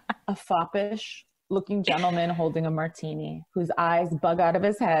screenshot. A foppish looking gentleman holding a martini, whose eyes bug out of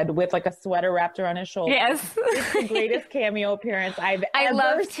his head with like a sweater wrapped around his shoulder. Yes. It's the greatest cameo appearance I've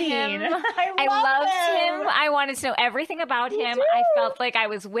ever seen. I loved him. I wanted to know everything about him. I felt like I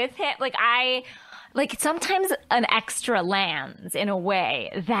was with him. Like sometimes an extra lands in a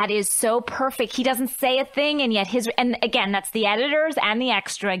way that is so perfect. He doesn't say a thing, and yet and again, that's the editors and the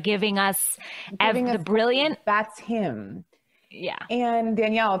extra giving us the brilliant. That's him. Yeah. And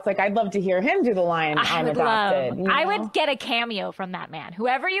Danielle, it's like, I'd love to hear him do the line. I'm adopted. You know? I would get a cameo from that man.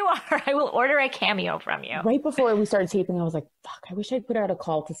 Whoever you are, I will order a cameo from you. Right before we started taping, I was like, fuck, I wish I'd put out a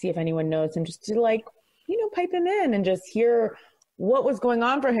call to see if anyone knows him, just to like, you know, pipe him in and just hear what was going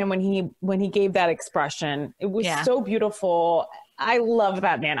on for him when he gave that expression. It was so beautiful. I love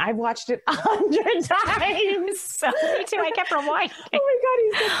that man. I've watched it 100 times. So me too. I kept rewinding. Oh my God,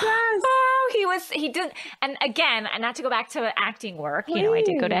 he's the best. Oh, he did. And again, not to go back to acting work, you know, I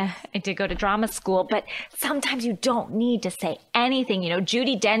did go to drama school, but sometimes you don't need to say anything. You know,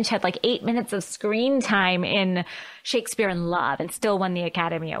 Judi Dench had like 8 minutes of screen time in Shakespeare in Love and still won the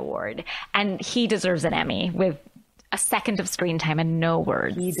Academy Award. And he deserves an Emmy with a second of screen time and no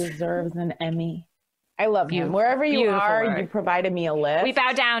words. He deserves an Emmy. I love him. Wherever you are, you provided me a lift. We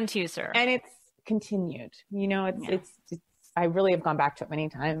bow down to you, sir. And it's continued. You know, it's I really have gone back to it many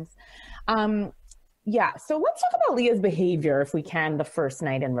times. Yeah. So let's talk about Leah's behavior, if we can, the first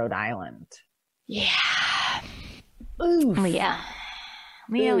night in Rhode Island. Yeah. Oof. Leah.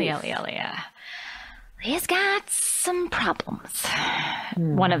 Leah's got some problems.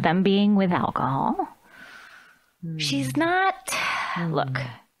 One of them being with alcohol. She's not, look,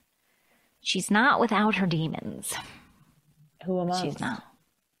 she's not without her demons. Who am I? She's not.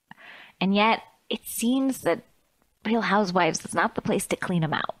 And yet, it seems that Real Housewives is not the place to clean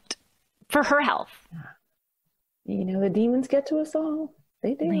them out. For her health. You know, the demons get to us all.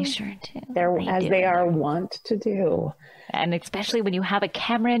 They do. They sure do. They are wont to do. And especially when you have a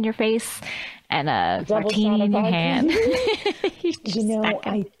camera in your face and a martini in your hand. You know,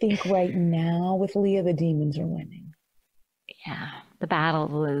 I think right now with Leah, the demons are winning. Yeah. The battle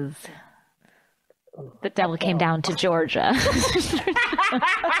was... The devil came down to Georgia. What did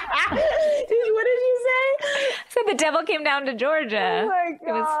you say? I said the devil came down to Georgia. Oh my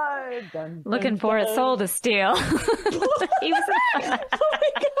God. Dun, looking for a soul to steal. He was oh my God.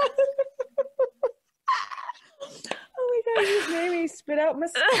 Oh my God, you made me spit out my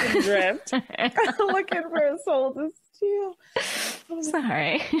spin drift. Looking for a soul to steal.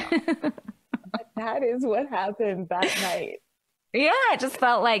 Sorry. But that is what happened that night. Yeah, it just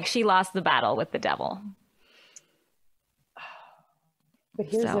felt like she lost the battle with the devil. But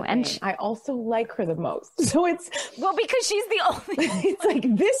here's the thing. I also like her the most. So it's... Well, because she's the only... It's like,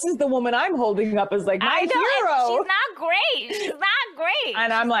 this is the woman I'm holding up as like my hero. She's not great. She's not great.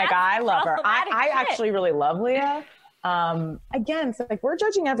 And I'm like, I love her. I actually really love Leah. Again, so like we're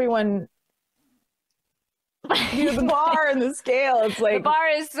judging everyone... You know, the bar and the scale, it's like... The bar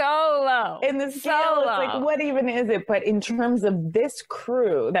is so low. In the scale, it's like, what even is it? But in terms of this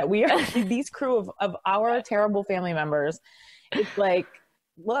crew that we are, these crew of our terrible family members, it's like,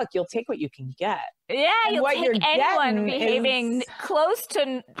 look, you'll take what you can get. Yeah, and you'll take anyone behaving close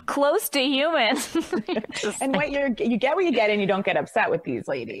to human. And what you get what you get, and you don't get upset with these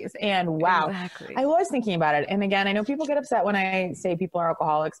ladies. And wow, exactly. I was thinking about it. And again, I know people get upset when I say people are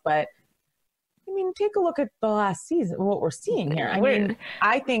alcoholics, but I mean, take a look at the last season, what we're seeing here. I mean,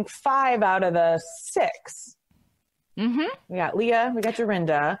 I think 5 out of the 6. Mm-hmm. We got Leah, we got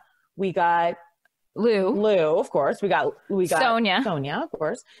Dorinda, we got Lou, of course. We got Sonia, of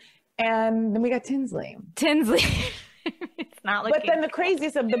course. And then we got Tinsley. It's not looking. But then the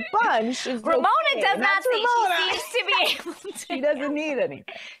craziest of the bunch is Ramona does not see. She seems to be able to. She doesn't need anything.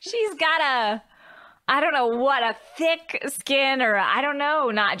 She's got I don't know what, a thick skin, or I don't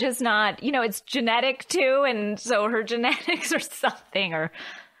know, not, you know, it's genetic too. And so her genetics or something, or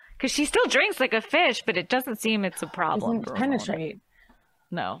because she still drinks like a fish, but it doesn't seem it's a problem. Doesn't penetrate.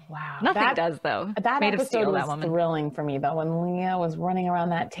 No. Wow. Nothing does though. That episode was thrilling for me though, when Leah was running around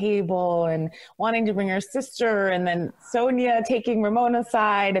that table and wanting to bring her sister, and then Sonia taking Ramona's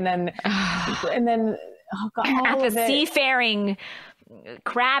side, and then oh God, at the seafaring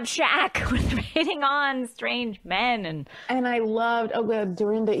crab shack with hitting on strange men, and I loved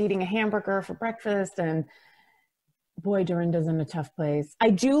Dorinda eating a hamburger for breakfast, and boy, Dorinda's in a tough place. I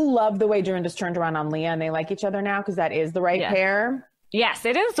do love the way Dorinda's turned around on Leah, and they like each other now because that is the right pair. Yes,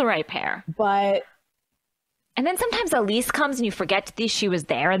 it is the right pair. And then sometimes Elise comes and you forget she was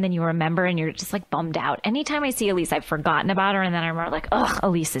there, and then you remember and you're just like bummed out. Anytime I see Elise, I've forgotten about her, and then I'm like, ugh,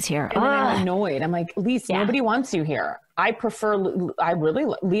 Elise is here. And then I'm annoyed. I'm like, Elise, nobody wants you here.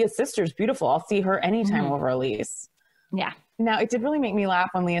 Leah's sister's beautiful. I'll see her anytime over Elise. Yeah. Now, it did really make me laugh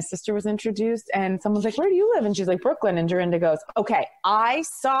when Leah's sister was introduced, and someone's like, where do you live? And she's like, Brooklyn. And Dorinda goes, okay, I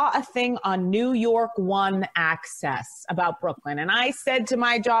saw a thing on New York One Access about Brooklyn. And I said to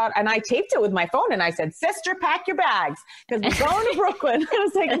my job, and I taped it with my phone, and I said, sister, pack your bags, because we're going to Brooklyn. I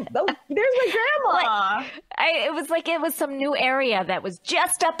was like, oh, there's my grandma. It was some new area that was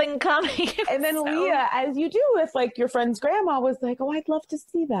just up and coming. And then Leah, as you do with like your friend's grandma, was like, oh, I'd love to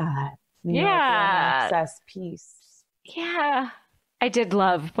see that. New York One Access piece. Yeah, I did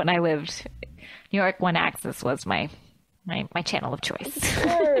love when I lived. New York One Access was my channel of choice. Of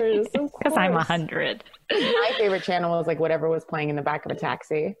course. Because I'm 100. My favorite channel was like whatever was playing in the back of a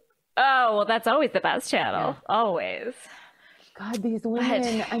taxi. Oh, well, that's always the best channel. Yeah. Always. God, these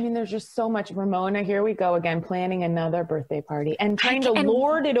women, I mean, there's just so much. Ramona, here we go again, planning another birthday party and trying to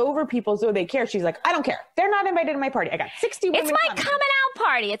lord it over people so they care. She's like, I don't care. They're not invited to my party. I got 60 women It's my coming out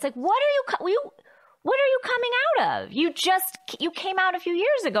party. It's like, what are you coming out of? You came out a few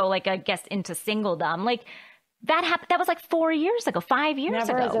years ago, like, I guess, into singledom. Like, that happened. That was like 4 years ago, 5 years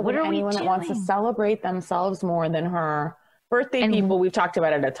ago. What are we doing? Anyone that wants to celebrate themselves more than her. Birthday people, we've talked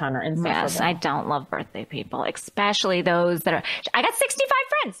about it a ton, are insufferable. Yes, I don't love birthday people, especially those that are. I got 65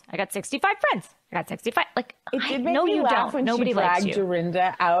 friends. I got 65. Like, it did make me laugh when nobody likes you.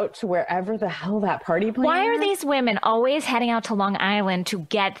 Dorinda out to wherever the hell that party plan. Why are these women always heading out to Long Island to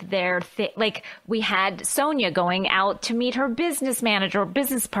get their like, we had Sonia going out to meet her business manager or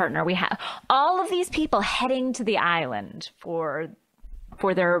business partner. We have all of these people heading to the island for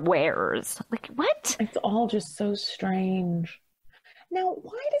their wares. Like, what? It's all just so strange. Now,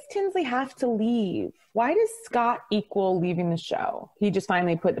 why does Tinsley have to leave? Why does Scott equal leaving the show? He just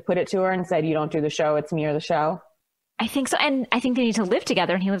finally put it to her and said, you don't do the show, it's me or the show? I think so. And I think they need to live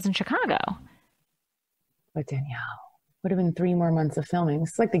together, and he lives in Chicago. But Danielle, would have been 3 more months of filming.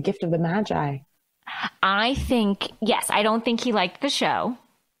 It's like the gift of the Magi. I think, yes, I don't think he liked the show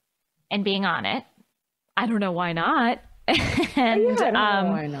and being on it. I don't know why not. And I don't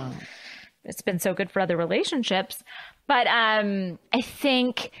know why not. It's been so good for other relationships. But I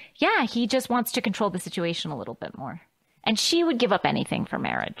think, yeah, he just wants to control the situation a little bit more. And she would give up anything for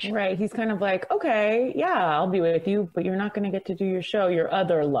marriage. Right. He's kind of like, okay, yeah, I'll be with you, but you're not going to get to do your show, your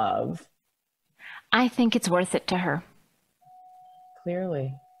other love. I think it's worth it to her.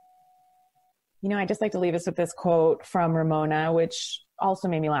 Clearly. You know, I just like to leave us with this quote from Ramona, which also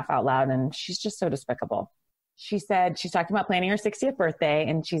made me laugh out loud. And she's just so despicable. She said, she's talking about planning her 60th birthday.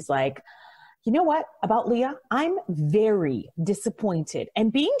 And she's like, you know what about Leah? I'm very disappointed.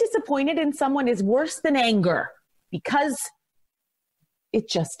 And being disappointed in someone is worse than anger because it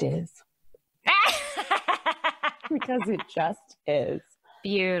just is. Because it just is.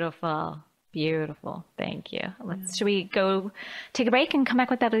 Beautiful. Beautiful. Thank you. Should we go take a break and come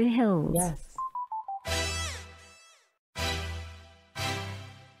back with Beverly Hills? Yes.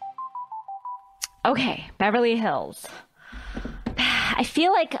 Okay, Beverly Hills. I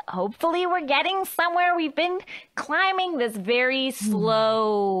feel like hopefully we're getting somewhere. We've been climbing this very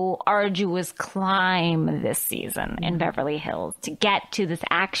slow, arduous climb this season in Beverly Hills to get to this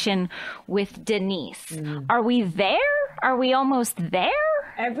action with Denise. Are we there? Are we almost there?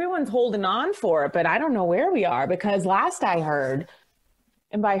 Everyone's holding on for it, but I don't know where we are because last I heard,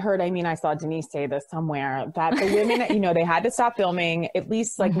 and by heard, I mean, I saw Denise say this somewhere, that the women, you know, they had to stop filming at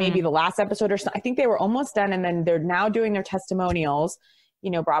least like maybe the last episode or so. I think they were almost done. And then they're now doing their testimonials.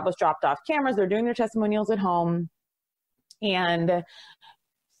 You know, Bravo's dropped off cameras. They're doing their testimonials at home. And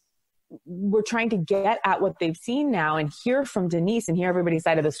we're trying to get at what they've seen now and hear from Denise and hear everybody's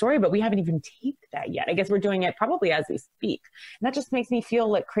side of the story. But we haven't even taped that yet. I guess we're doing it probably as we speak. And that just makes me feel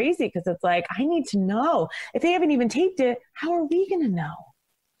like crazy because it's like, I need to know. If they haven't even taped it, how are we going to know?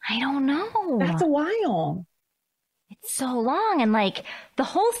 I don't know. That's a while. It's so long. And like the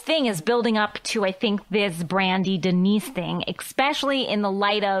whole thing is building up to, I think, this Brandy Denise thing, especially in the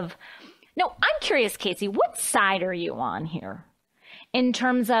light of, no, I'm curious, Casey, what side are you on here in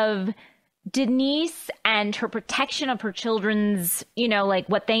terms of Denise and her protection of her children's, you know, like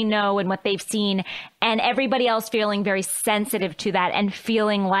what they know and what they've seen, and everybody else feeling very sensitive to that and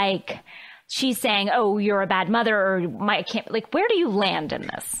feeling like she's saying, oh, you're a bad mother, or I can't, like, where do you land in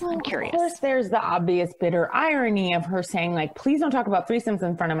this? Well, I'm curious. Of course, there's the obvious bitter irony of her saying, like, please don't talk about threesomes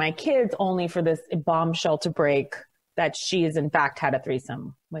in front of my kids, only for this bombshell to break that she has in fact had a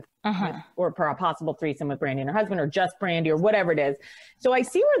threesome with or a possible threesome with Brandy and her husband, or just Brandy, or whatever it is. So I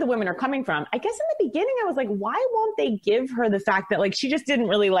see where the women are coming from. I guess in the beginning, I was like, why won't they give her the fact that, like, she just didn't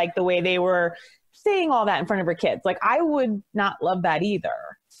really like the way they were saying all that in front of her kids? Like, I would not love that either.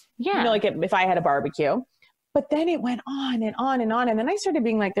 Yeah. You know, like if I had a barbecue. But then it went on and on and on. And then I started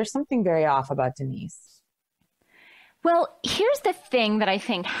being like, there's something very off about Denise. Well, here's the thing that I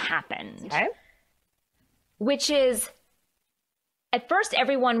think happened. Okay. Which is, at first,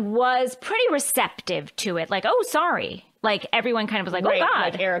 everyone was pretty receptive to it. Like, oh, sorry. Like, everyone kind of was like, right, oh,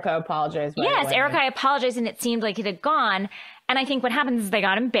 God. Like Erica apologized. Yes, Erica apologized, and it seemed like it had gone. And I think what happens is they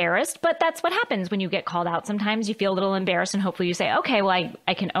got embarrassed, but that's what happens when you get called out. Sometimes you feel a little embarrassed, and hopefully you say, okay, well,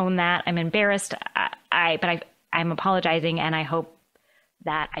 I can own that. I'm embarrassed, but I'm apologizing, and I hope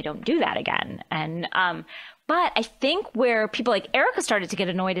that I don't do that again. And but I think where people like Erica started to get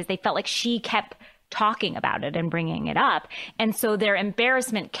annoyed is they felt like she kept talking about it and bringing it up. And so their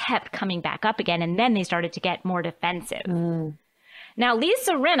embarrassment kept coming back up again. And then they started to get more defensive. Now,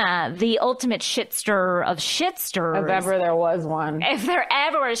 Lisa Rinna, the ultimate shitster of shitsters. If ever there was one. If there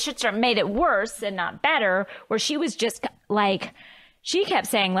ever was a shitster, made it worse and not better, where she was just like, she kept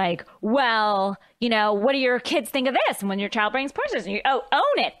saying like, well, you know, what do your kids think of this? And when your child brings purses, and you, own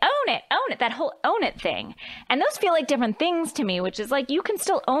it, that whole own it thing. And those feel like different things to me, which is like, you can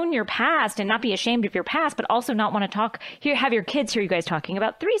still own your past and not be ashamed of your past, but also not want to talk here, have your kids hear you guys talking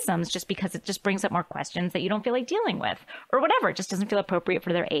about threesomes just because it just brings up more questions that you don't feel like dealing with or whatever. It just doesn't feel appropriate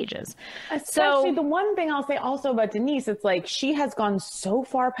for their ages. Especially the one thing I'll say also about Denise, it's like she has gone so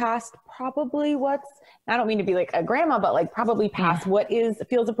far past probably I don't mean to be like a grandma, but like probably past what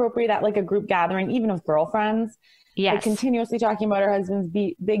feels appropriate at like a group gathering, even with girlfriends. Yes. Like continuously talking about her husband's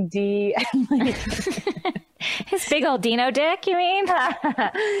big D. And like, his big old Dino dick, you mean?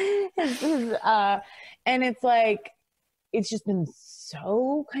 And it's like, it's just been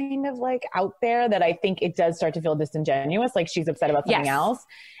so kind of like out there that I think it does start to feel disingenuous. Like she's upset about something else.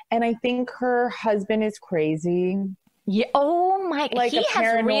 And I think her husband is crazy. Yeah. Oh my, like he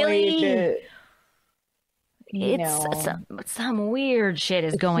has really... Some weird shit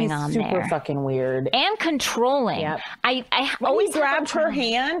is going on there. Super fucking weird and controlling. Yep. I always grabbed her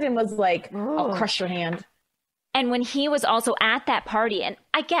hand and was like, "I'll crush your hand." And when he was also at that party, and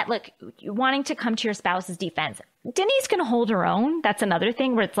I get, look, wanting to come to your spouse's defense. Denise can hold her own. That's another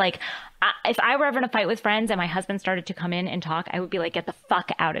thing where it's like, if I were ever in a fight with friends and my husband started to come in and talk, I would be like, get the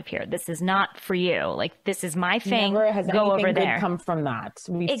fuck out of here. This is not for you. Like, this is my thing. Never has go anything over there. Good come from that.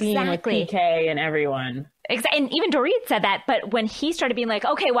 We've seen with PK and everyone. And even Dorit said that. But when he started being like,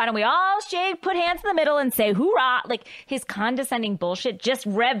 okay, why don't we all shake, put hands in the middle and say hoorah? Like his condescending bullshit just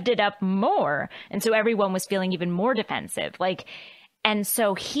revved it up more. And so everyone was feeling even more defensive. Like, and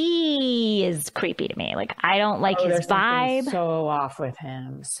so he is creepy to me. Like, I don't like his vibe. So off with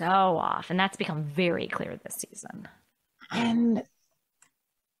him. So off. And that's become very clear this season. And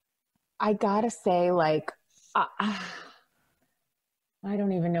I gotta say, like, I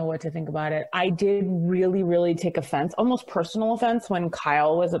don't even know what to think about it. I did really, really take offense, almost personal offense, when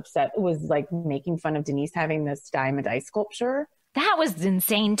Kyle was like making fun of Denise having this diamond ice sculpture. That was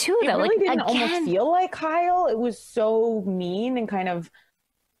insane too, though. It really didn't almost feel like Kyle. It was so mean and kind of,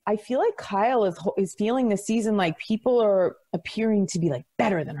 I feel like Kyle is feeling this season like people are appearing to be like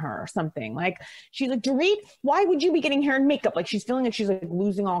better than her or something. Like she's like, Dorit, why would you be getting hair and makeup? Like she's feeling like she's like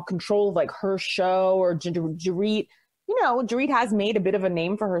losing all control of like her show, or Dorit. You know, Dorit has made a bit of a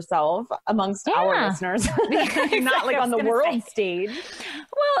name for herself amongst our listeners, not like on the world stage.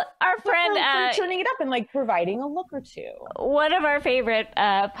 Well, our friend for turning it up and like providing a look or two. One of our favorite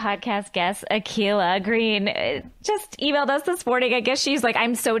podcast guests, Akila Green, just emailed us this morning. I guess she's like,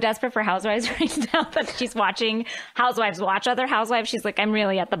 I'm so desperate for Housewives right now that she's watching Housewives watch other Housewives. She's like, I'm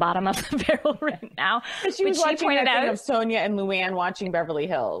really at the bottom of the barrel right now. She was watching that thing of Sonia and Luann watching Beverly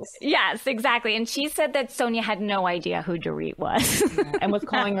Hills. Yes, exactly. And she said that Sonia had no idea who Dorit was. And was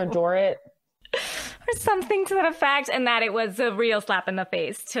calling her Dorit. Or something to that effect, and that it was a real slap in the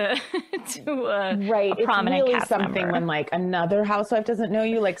face to right. A prominent it's really cast something member. When like another housewife doesn't know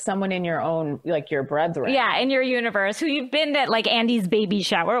you, like someone in your own, like your brethren. Yeah, in your universe, who you've been at like Andy's baby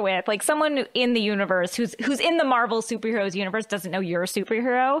shower with, like someone in the universe who's in the Marvel superheroes universe doesn't know you're a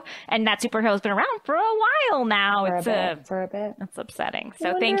superhero, and that superhero's been around for a while now. For a bit. It's upsetting.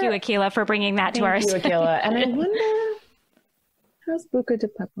 So thank you, Akila, for bringing that to our. Thank you, Akila. And I wonder, how's Buca de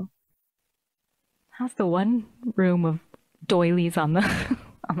Beppo? How's the one room of doilies on the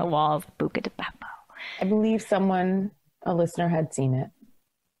walls? Buca de Beppo. I believe a listener had seen it.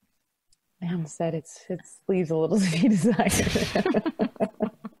 And said it leaves a little to be desired.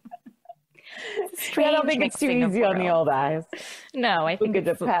 I don't think it's too easy on the old eyes. No, I think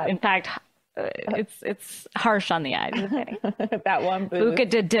in fact, it's harsh on the eyes. That one. Buca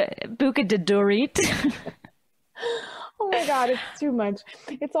de Dorit. Oh my God, it's too much.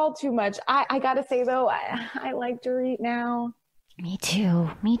 It's all too much. I gotta say though, I like Dorit now. Me too.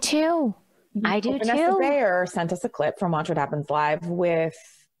 I do Vanessa too. Bayer sent us a clip from Watch What Happens Live with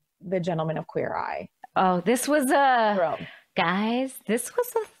the gentleman of Queer Eye. Oh, this was guys, this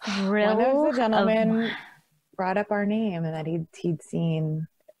was a thrill. One of the gentlemen brought up our name and that he'd seen.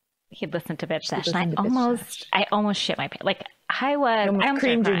 He'd listened to Bitch Sesh. And I almost shit my pants. Like I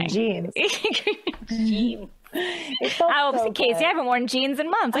creamed your jeans. Jeans. So Casey, I haven't worn jeans in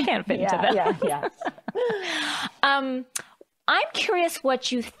months. I can't fit into them. Yeah. I'm curious what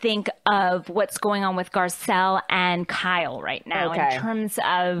you think of what's going on with Garcelle and Kyle right now in terms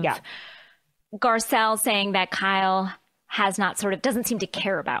of Garcelle saying that Kyle has not doesn't seem to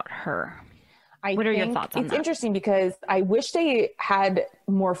care about her. What are your thoughts on it's that? interesting because I wish they had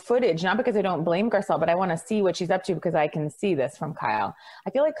more footage, not because I don't blame Garcelle, but I want to see what she's up to because I can see this from Kyle. I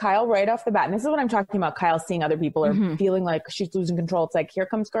feel like Kyle right off the bat, and this is what I'm talking about, Kyle seeing other people or feeling like she's losing control. It's like, here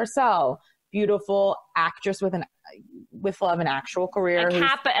comes Garcelle, beautiful actress with love, an actual career.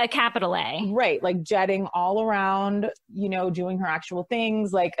 A capital A. Right. Like jetting all around, doing her actual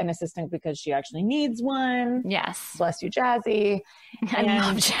things, like an assistant because she actually needs one. Yes. Bless you, Jazzy. I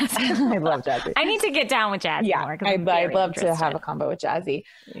love Jazzy. I love Jazzy. I need to get down with Jazzy more. I'd love to have a combo with Jazzy.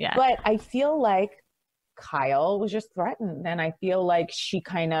 Yeah. But I feel like Kyle was just threatened. And I feel like she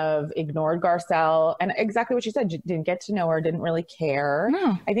kind of ignored Garcelle and exactly what she said, didn't get to know her, didn't really care.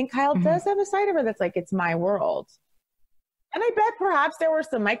 No. I think Kyle does have a side of her that's like, it's my world. And I bet perhaps there were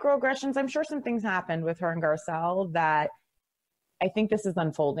some microaggressions. I'm sure some things happened with her and Garcelle that I think this is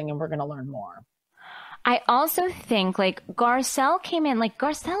unfolding and we're going to learn more. I also think like Garcelle came in, like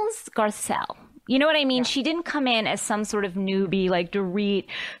Garcelle's Garcelle. You know what I mean? Yeah. She didn't come in as some sort of newbie, like Dorit.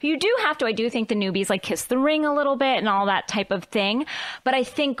 I do think the newbies like kiss the ring a little bit and all that type of thing. But I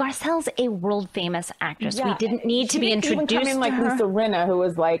think Garcelle's a world famous actress. Yeah. We didn't need to be introduced to her. She didn't even come in like Lisa Rinna, who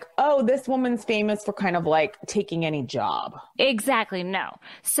was like, oh, this woman's famous for kind of like taking any job. Exactly. No.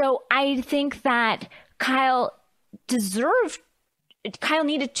 So I think that Kyle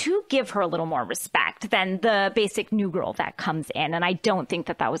needed to give her a little more respect than the basic new girl that comes in. And I don't think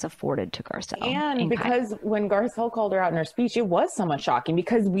that was afforded to Garcelle. And because when Garcelle called her out in her speech, it was somewhat shocking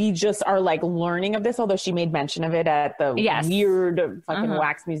because we just are like learning of this, although she made mention of it at the weird fucking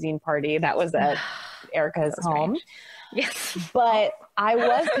wax museum party that was at Erica's home. Yes. But I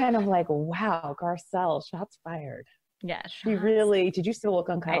was kind of like, wow, Garcelle, shots fired. Yeah. She really, did you see the look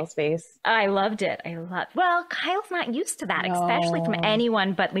on Kyle's face? I loved it. Well, Kyle's not used to that, especially from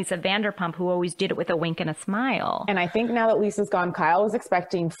anyone but Lisa Vanderpump, who always did it with a wink and a smile. And I think now that Lisa's gone, Kyle was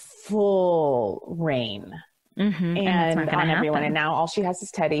expecting full reign and on everyone. And now all she has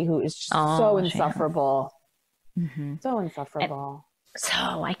is Teddy, who is just so insufferable. So insufferable. So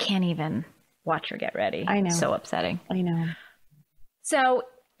I can't even watch her get ready. I know. So upsetting. I know. So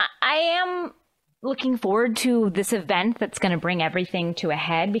I am looking forward to this event that's going to bring everything to a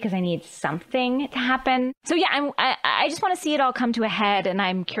head because I need something to happen. So yeah, I just want to see it all come to a head, and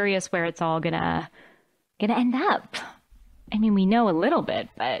I'm curious where it's all gonna end up. I mean, we know a little bit,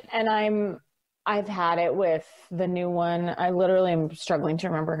 but I've had it with the new one. I literally am struggling to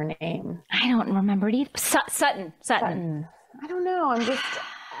remember her name. I don't remember it either. Sutton. I don't know.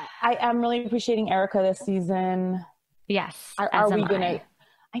 I am really appreciating Erica this season. Yes. Are we gonna?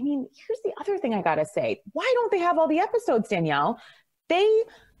 I mean, here's the other thing I got to say. Why don't they have all the episodes, Danielle?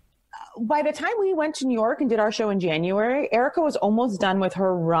 By the time we went to New York and did our show in January, Erica was almost done with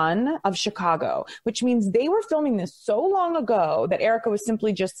her run of Chicago, which means they were filming this so long ago that Erica was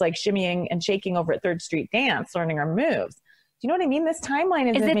simply just like shimmying and shaking over at 3rd Street Dance, learning her moves. Do you know what I mean? This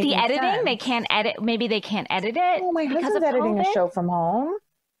timeline is it the editing? Sense. They can't edit. Maybe they can't edit it. Oh, my husband's editing a show from home.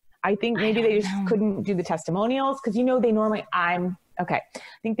 I think maybe they just couldn't do the testimonials because, they normally okay. I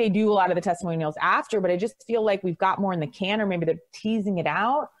think they do a lot of the testimonials after, but I just feel like we've got more in the can, or maybe they're teasing it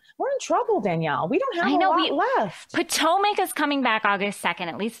out. We're in trouble, Danielle. We don't have a lot left. Potomac is coming back August 2nd.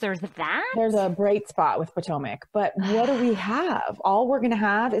 At least there's that. There's a bright spot with Potomac. But what do we have? All we're going to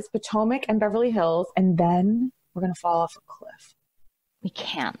have is Potomac and Beverly Hills, and then we're going to fall off a cliff. We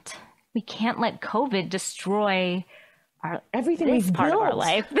can't let COVID destroy everything we've part built. Of our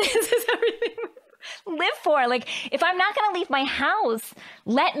life. This is everything we live for. Like, if I'm not going to leave my house,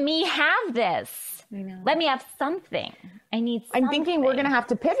 let me have this. I know. Let me have something. I need something. I'm thinking we're going to have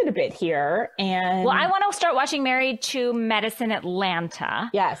to pivot a bit here. And I want to start watching Married to Medicine Atlanta.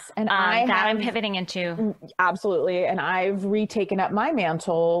 Yes. And I'm pivoting into. Absolutely. And I've retaken up my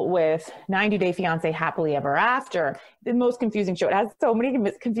mantle with 90 Day Fiancé Happily Ever After. The most confusing show. It has so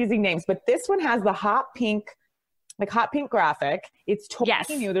many confusing names, but this one has the hot pink graphic. It's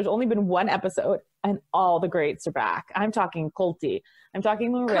totally new. There's only been one episode and all the greats are back. I'm talking Colty. I'm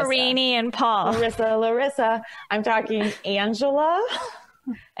talking Larissa. Carini and Paul. Larissa. I'm talking Angela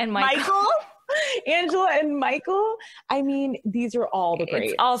and Michael. Angela and Michael. I mean, these are all the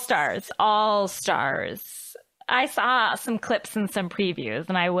greats. It's all stars. I saw some clips and some previews,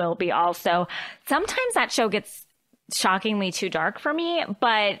 and I will be also. Sometimes that show gets shockingly too dark for me,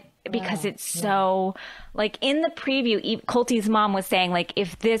 but because it's so like in the preview, Colty's mom was saying like,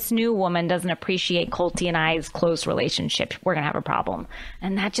 if this new woman doesn't appreciate Colty and I's close relationship, we're going to have a problem.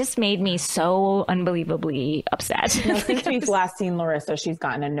 And that just made me so unbelievably upset. Since we've last seen Larissa, she's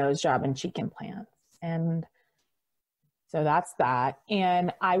gotten a nose job and cheek implants. And So that's that.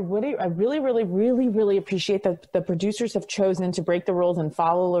 And I really, really, really, really appreciate that the producers have chosen to break the rules and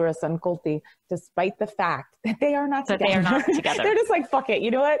follow Larissa and Colty, despite the fact that they are not together. They are not together. They're just like, fuck it.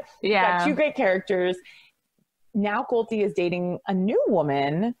 You know what? Yeah. We've got two great characters. Now Colty is dating a new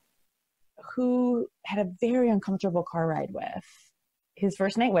woman who had a very uncomfortable car ride with. His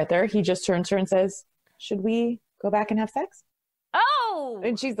first night with her, he just turns to her and says, should we go back and have sex? Oh!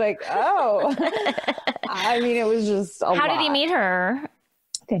 And she's like, oh. I mean, it was just a lot. How did he meet her?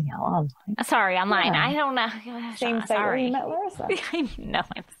 Danielle, online. Sorry, online. Yeah. I don't know. Same site where you met Larissa. I know,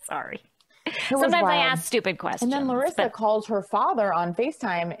 I'm sorry. Sometimes I ask stupid questions. And then Larissa calls her father on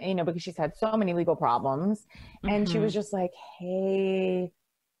FaceTime, you know, because she's had so many legal problems. And she was just like, hey,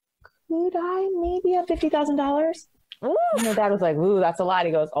 could I maybe have $50,000? And her dad was like, ooh, that's a lot.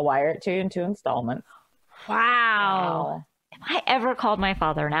 He goes, I'll wire it to you in 2 installments. Wow. If I ever called my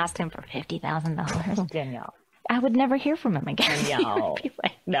father and asked him for $50,000, Danielle, I would never hear from him again. Danielle,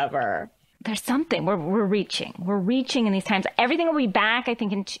 like, never. There's something we're reaching. We're reaching in these times. Everything will be back. I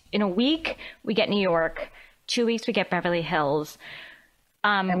think in a week we get New York. 2 weeks we get Beverly Hills.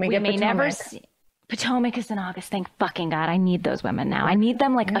 And we get may Potomac. never see. Potomac is in August. Thank fucking God. I need those women now. I need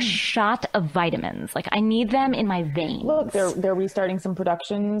them like a shot of vitamins. Like I need them in my veins. Look, they're restarting some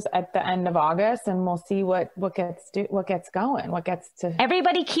productions at the end of August, and we'll see what gets going, what gets to.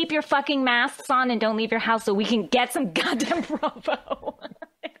 Everybody, keep your fucking masks on and don't leave your house so we can get some goddamn Bravo.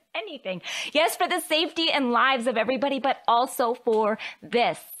 Anything. Yes, for the safety and lives of everybody, but also for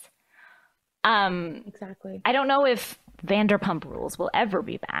this. Exactly. I don't know if Vanderpump Rules will ever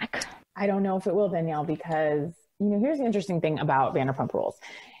be back. I don't know if it will, Danielle, because, you know, here's the interesting thing about Vanderpump Rules.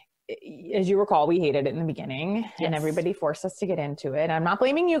 As you recall, we hated it in the beginning and everybody forced us to get into it. I'm not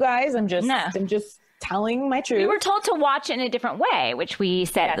blaming you guys. I'm just telling my truth. We were told to watch it in a different way, which we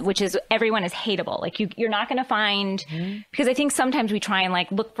said, which is everyone is hateable. Like you're not going to find, because I think sometimes we try and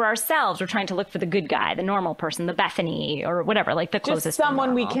like look for ourselves. We're trying to look for the good guy, the normal person, the Bethany or whatever, like the closest. Just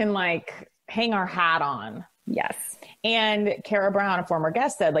someone we can like hang our hat on. Yes. And Kara Brown, a former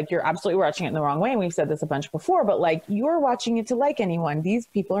guest, said, like, you're absolutely watching it in the wrong way. And we've said this a bunch before, but like, you're watching it to like anyone. These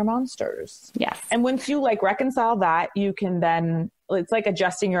people are monsters. Yes. And once you like reconcile that, you can then, it's like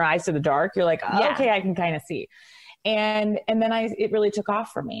adjusting your eyes to the dark. You're like, oh, okay, I can kind of see. And then it really took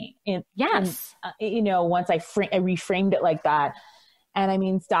off for me. And, you know, once I reframed it like that. And I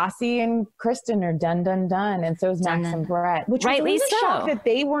mean, Stassi and Kristen are done. And so is Max and Brett, which was really shocked that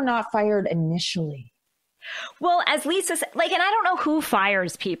they were not fired initially. Well, as Lisa said, like, and I don't know who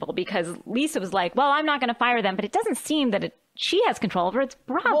fires people because Lisa was like, well, I'm not going to fire them, but it doesn't seem that she has control over it. It's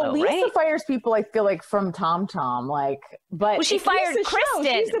Bravo, well, Lisa fires people, I feel like, from TomTom, like, but well, she fired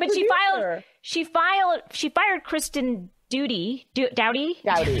Kristen, but she fired Kristen Dowdy.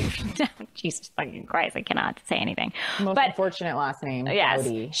 Jesus fucking Christ, I cannot say anything. Most unfortunate last name. Yes.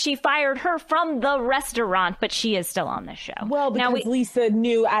 Dowdy. She fired her from the restaurant, but she is still on the show. Well, because Lisa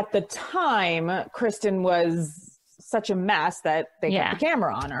knew at the time Kristen was such a mess that they kept the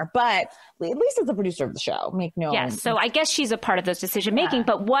camera on her. But Lisa's the producer of the show. Yes. So I guess she's a part of those decision making.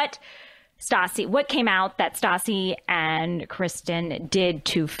 But what came out that Stassi and Kristen did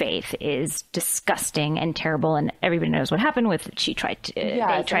to Faith is disgusting and terrible, and everybody knows what happened with it. They tried to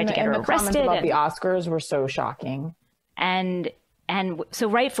get her arrested. The comments about the Oscars were so shocking. And so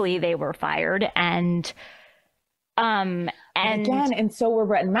rightfully they were fired, and so were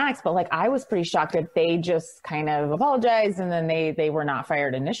Brett and Max, but like I was pretty shocked that they just kind of apologized and then they were not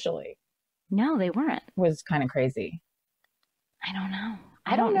fired initially. No, they weren't. It was kind of crazy. I don't know.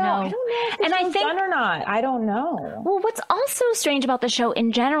 I don't know if this was done or not. I don't know. Well, what's also strange about the show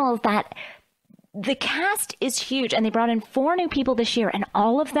in general is that the cast is huge, and they brought in 4 new people this year, and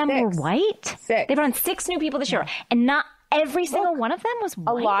all of them were white. 6. They brought in 6 new people this year, and not every single one of them was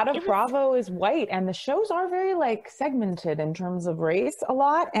white. A lot of Bravo is white, and the shows are very like segmented in terms of race a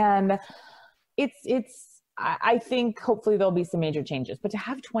lot, and I think hopefully there'll be some major changes. But to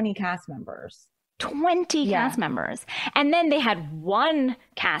have 20 cast members. 20 cast members. And then they had 1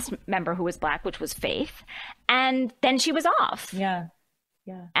 cast member who was Black, which was Faith. And then she was off. Yeah.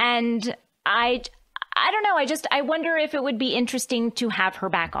 And I don't know. I wonder if it would be interesting to have her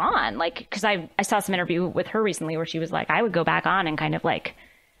back on. Like, because I saw some interview with her recently where she was like, I would go back on and kind of like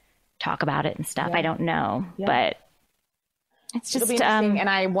talk about it and stuff. Yeah. I don't know. Yeah. But it's just it'll be interesting. And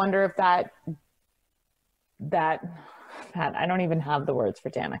I wonder if that I don't even have the words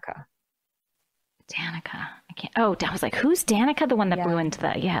for Danica. I can't. Oh, I was like, who's Danica? The one that blew into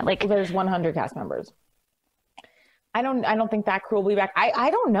the like. Well, there's 100 cast members. I don't think that crew will be back. I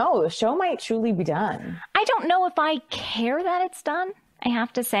don't know. The show might truly be done. I don't know if I care that it's done. I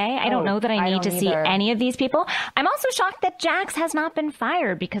have to say. I don't know that I need to see any of these people. I'm also shocked that Jax has not been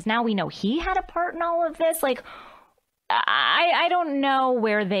fired, because now we know he had a part in all of this. Like, I don't know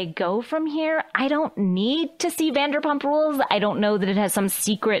where they go from here. I don't need to see Vanderpump Rules. I don't know that it has some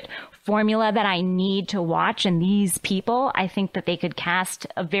secret formula that I need to watch. And these people, I think that they could cast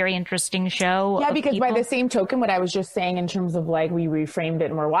a very interesting show. Yeah, because by the same token, what I was just saying in terms of like we reframed it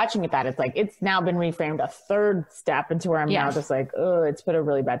and we're watching it, that it's like it's now been reframed a third step into where I'm now just like, oh, it's put a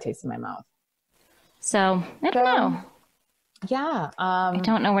really bad taste in my mouth. So I don't know. Yeah. I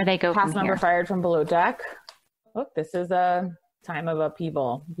don't know where they go from here. Cast member fired from Below Deck. Look, this is a time of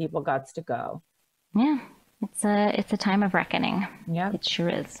upheaval. People gots to go. Yeah, it's a time of reckoning. Yeah, it sure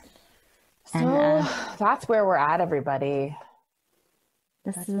is. So that's where we're at, everybody.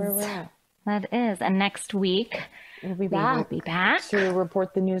 That's where we're at. That is. And next week we'll be back to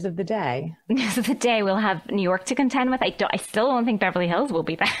report the news of the day. News of the day. We'll have New York to contend with. I still don't think Beverly Hills will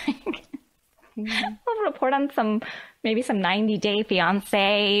be back. We'll report on maybe some 90 Day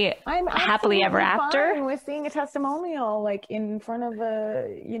Fiance happily ever after. Fine with seeing a testimonial like in front of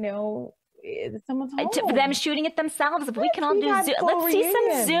someone's home. Them shooting it themselves. If we can all do Zoom. Let's see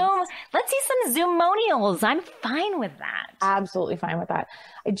some Zoom. Let's see some Zoomonials. I'm fine with that. Absolutely fine with that.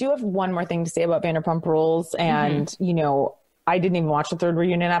 I do have one more thing to say about Vanderpump Rules. And, I didn't even watch the third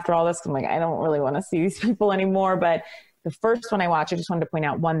reunion after all this. I'm like, I don't really want to see these people anymore. But the first one I watched, I just wanted to point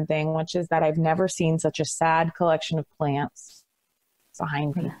out one thing, which is that I've never seen such a sad collection of plants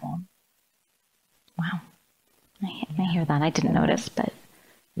behind people. Wow. I hear that. I didn't notice, but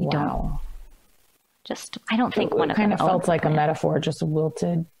we don't. I don't think one of them kind of felt like a metaphor, just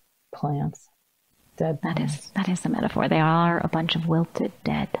wilted plants. Dead plants. That is the metaphor. They are a bunch of wilted,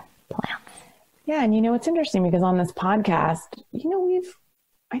 dead plants. Yeah, and it's interesting because on this podcast,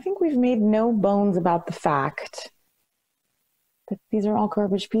 I think we've made no bones about the fact that these are all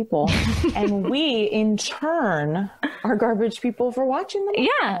garbage people. And we, in turn, are garbage people for watching them.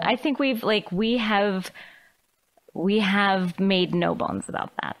 Yeah, I think we have made no bones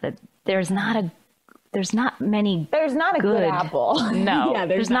about that. That there's not a good apple. No, yeah,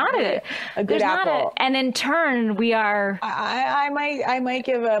 there's not a good apple. And in turn, we are. I might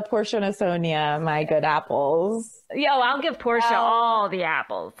give a Portia and Sonia my good apples. I'll give Portia all the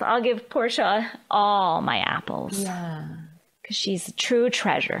apples. I'll give Portia all my apples. Yeah, because she's a true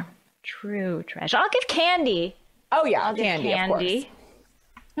treasure. True treasure. I'll give Candy. Oh yeah, I'll give Candy.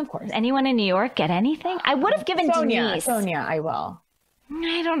 Of course. Does anyone in New York get anything? I would have given Denise. Sonia, I will.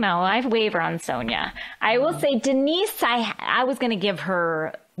 I don't know. I waver on Sonia. I will say Denise, I was going to give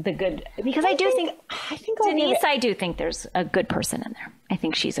her the good, because I do think Denise, I do think there's a good person in there. I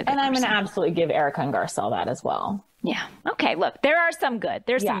think she's a good person. And I'm going to absolutely give Erica and Garcelle that as well. Yeah. Okay. Look, there are some good.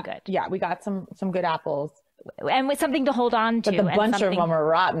 There's some good. Yeah. We got some good apples. And with something to hold on to. But the bunch of them are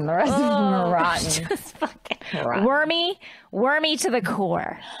rotten. The rest of them are rotten. Just fucking wormy to the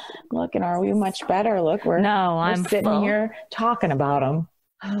core. Look, and are we much better? Look, we're sitting here talking about them.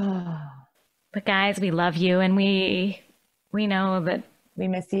 But guys, we love you, and we know that we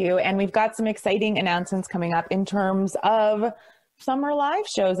miss you. And we've got some exciting announcements coming up in terms of summer live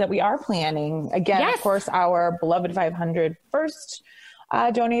shows that we are planning. Again, Of course, our beloved 500 first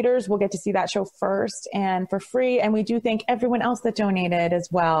donators will get to see that show first and for free. And we do thank everyone else that donated as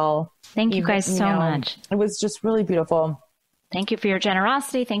well. Thank you guys so much. It was just really beautiful. Thank you for your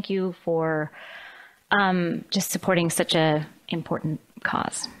generosity. Thank you for just supporting such a important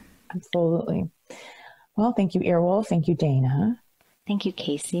cause. Absolutely. Well, thank you, Earwolf. Thank you, Dana. Thank you,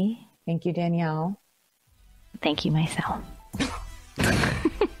 Casey. Thank you, Danielle. Thank you, myself.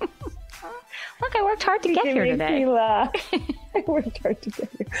 Look, I worked hard to get here today. It makes me laugh. I worked hard to get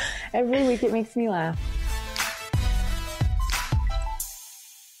here. Every week it makes me laugh.